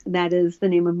tree. That is the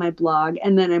name of my blog.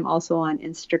 And then I'm also on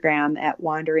Instagram at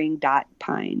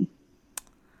wandering.pine.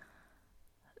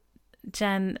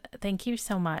 Jen, thank you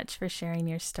so much for sharing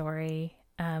your story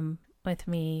with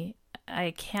me.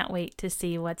 I can't wait to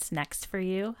see what's next for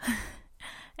you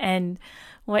and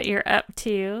what you're up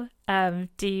to.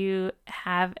 Do you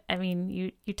have,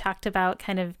 you talked about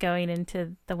kind of going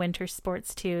into the winter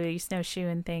sports too, you snowshoe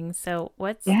and things. So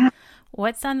what's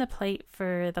on the plate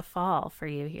for the fall for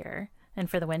you here and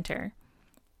for the winter?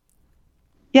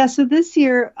 Yeah, so this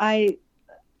year I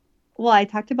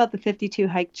talked about the 52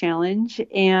 hike challenge,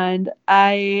 and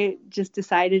I just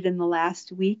decided in the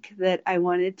last week that I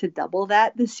wanted to double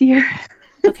that this year.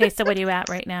 Okay, so what are you at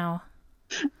right now?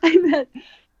 I'm at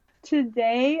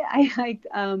today I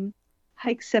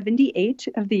hiked 78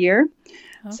 of the year.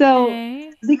 Okay.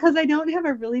 So because I don't have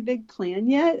a really big plan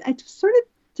yet, I just sort of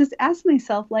just asked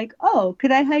myself like, oh,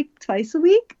 could I hike twice a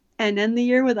week and end the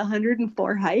year with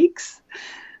 104 hikes?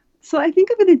 So I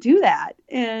think I'm going to do that.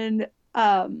 And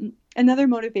another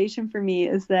motivation for me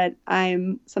is that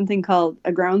I'm something called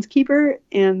a groundskeeper.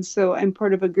 And so I'm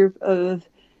part of a group of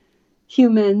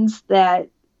humans that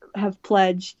have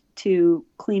pledged to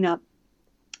clean up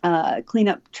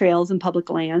trails and public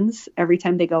lands every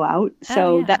time they go out.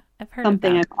 So that's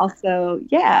something I'm also,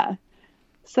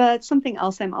 So that's something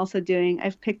else I'm also doing.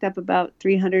 I've picked up about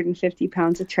 350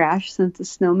 pounds of trash since the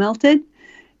snow melted.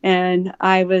 And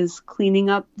I was cleaning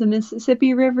up the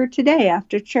Mississippi River today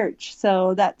after church.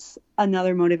 So that's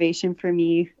another motivation for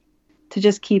me to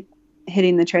just keep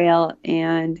hitting the trail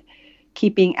and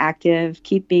keep being active,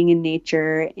 keep being in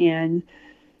nature. And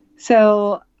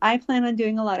so I plan on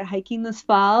doing a lot of hiking this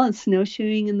fall and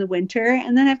snowshoeing in the winter.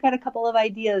 And then I've got a couple of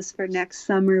ideas for next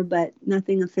summer, but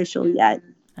nothing official yet.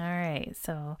 All right.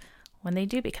 So when they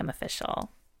do become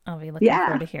official, I'll be looking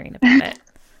forward to hearing about it.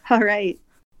 All right.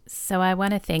 So I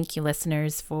want to thank you,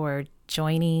 listeners, for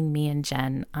joining me and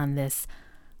Jen on this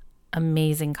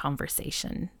amazing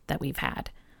conversation that we've had.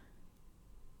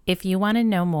 If you want to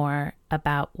know more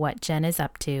about what Jen is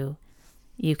up to,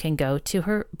 you can go to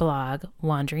her blog,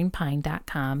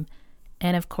 wanderingpine.com.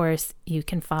 And of course, you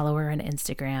can follow her on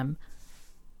Instagram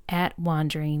at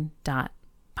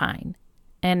wandering.pine.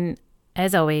 And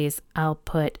as always, I'll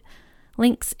put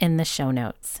links in the show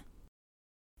notes.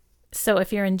 So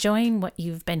if you're enjoying what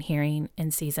you've been hearing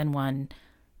in season 1,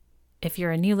 if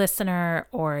you're a new listener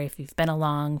or if you've been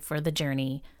along for the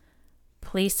journey,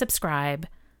 please subscribe.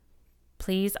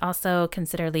 Please also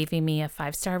consider leaving me a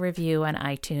 5-star review on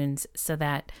iTunes so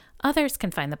that others can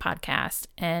find the podcast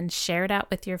and share it out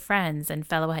with your friends and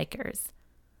fellow hikers.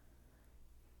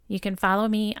 You can follow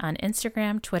me on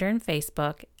Instagram, Twitter, and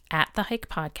Facebook at The Hike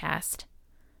Podcast.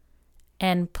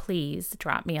 And please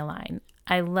drop me a line.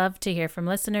 I love to hear from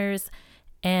listeners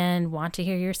and want to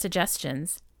hear your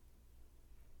suggestions.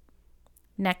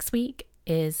 Next week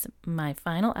is my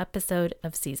final episode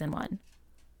of season 1.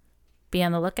 Be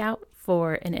on the lookout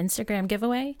for an Instagram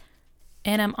giveaway,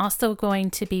 and I'm also going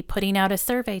to be putting out a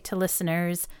survey to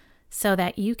listeners so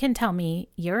that you can tell me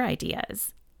your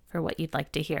ideas for what you'd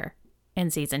like to hear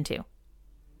in season 2.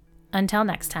 Until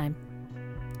next time,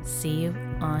 see you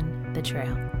on the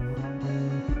trail.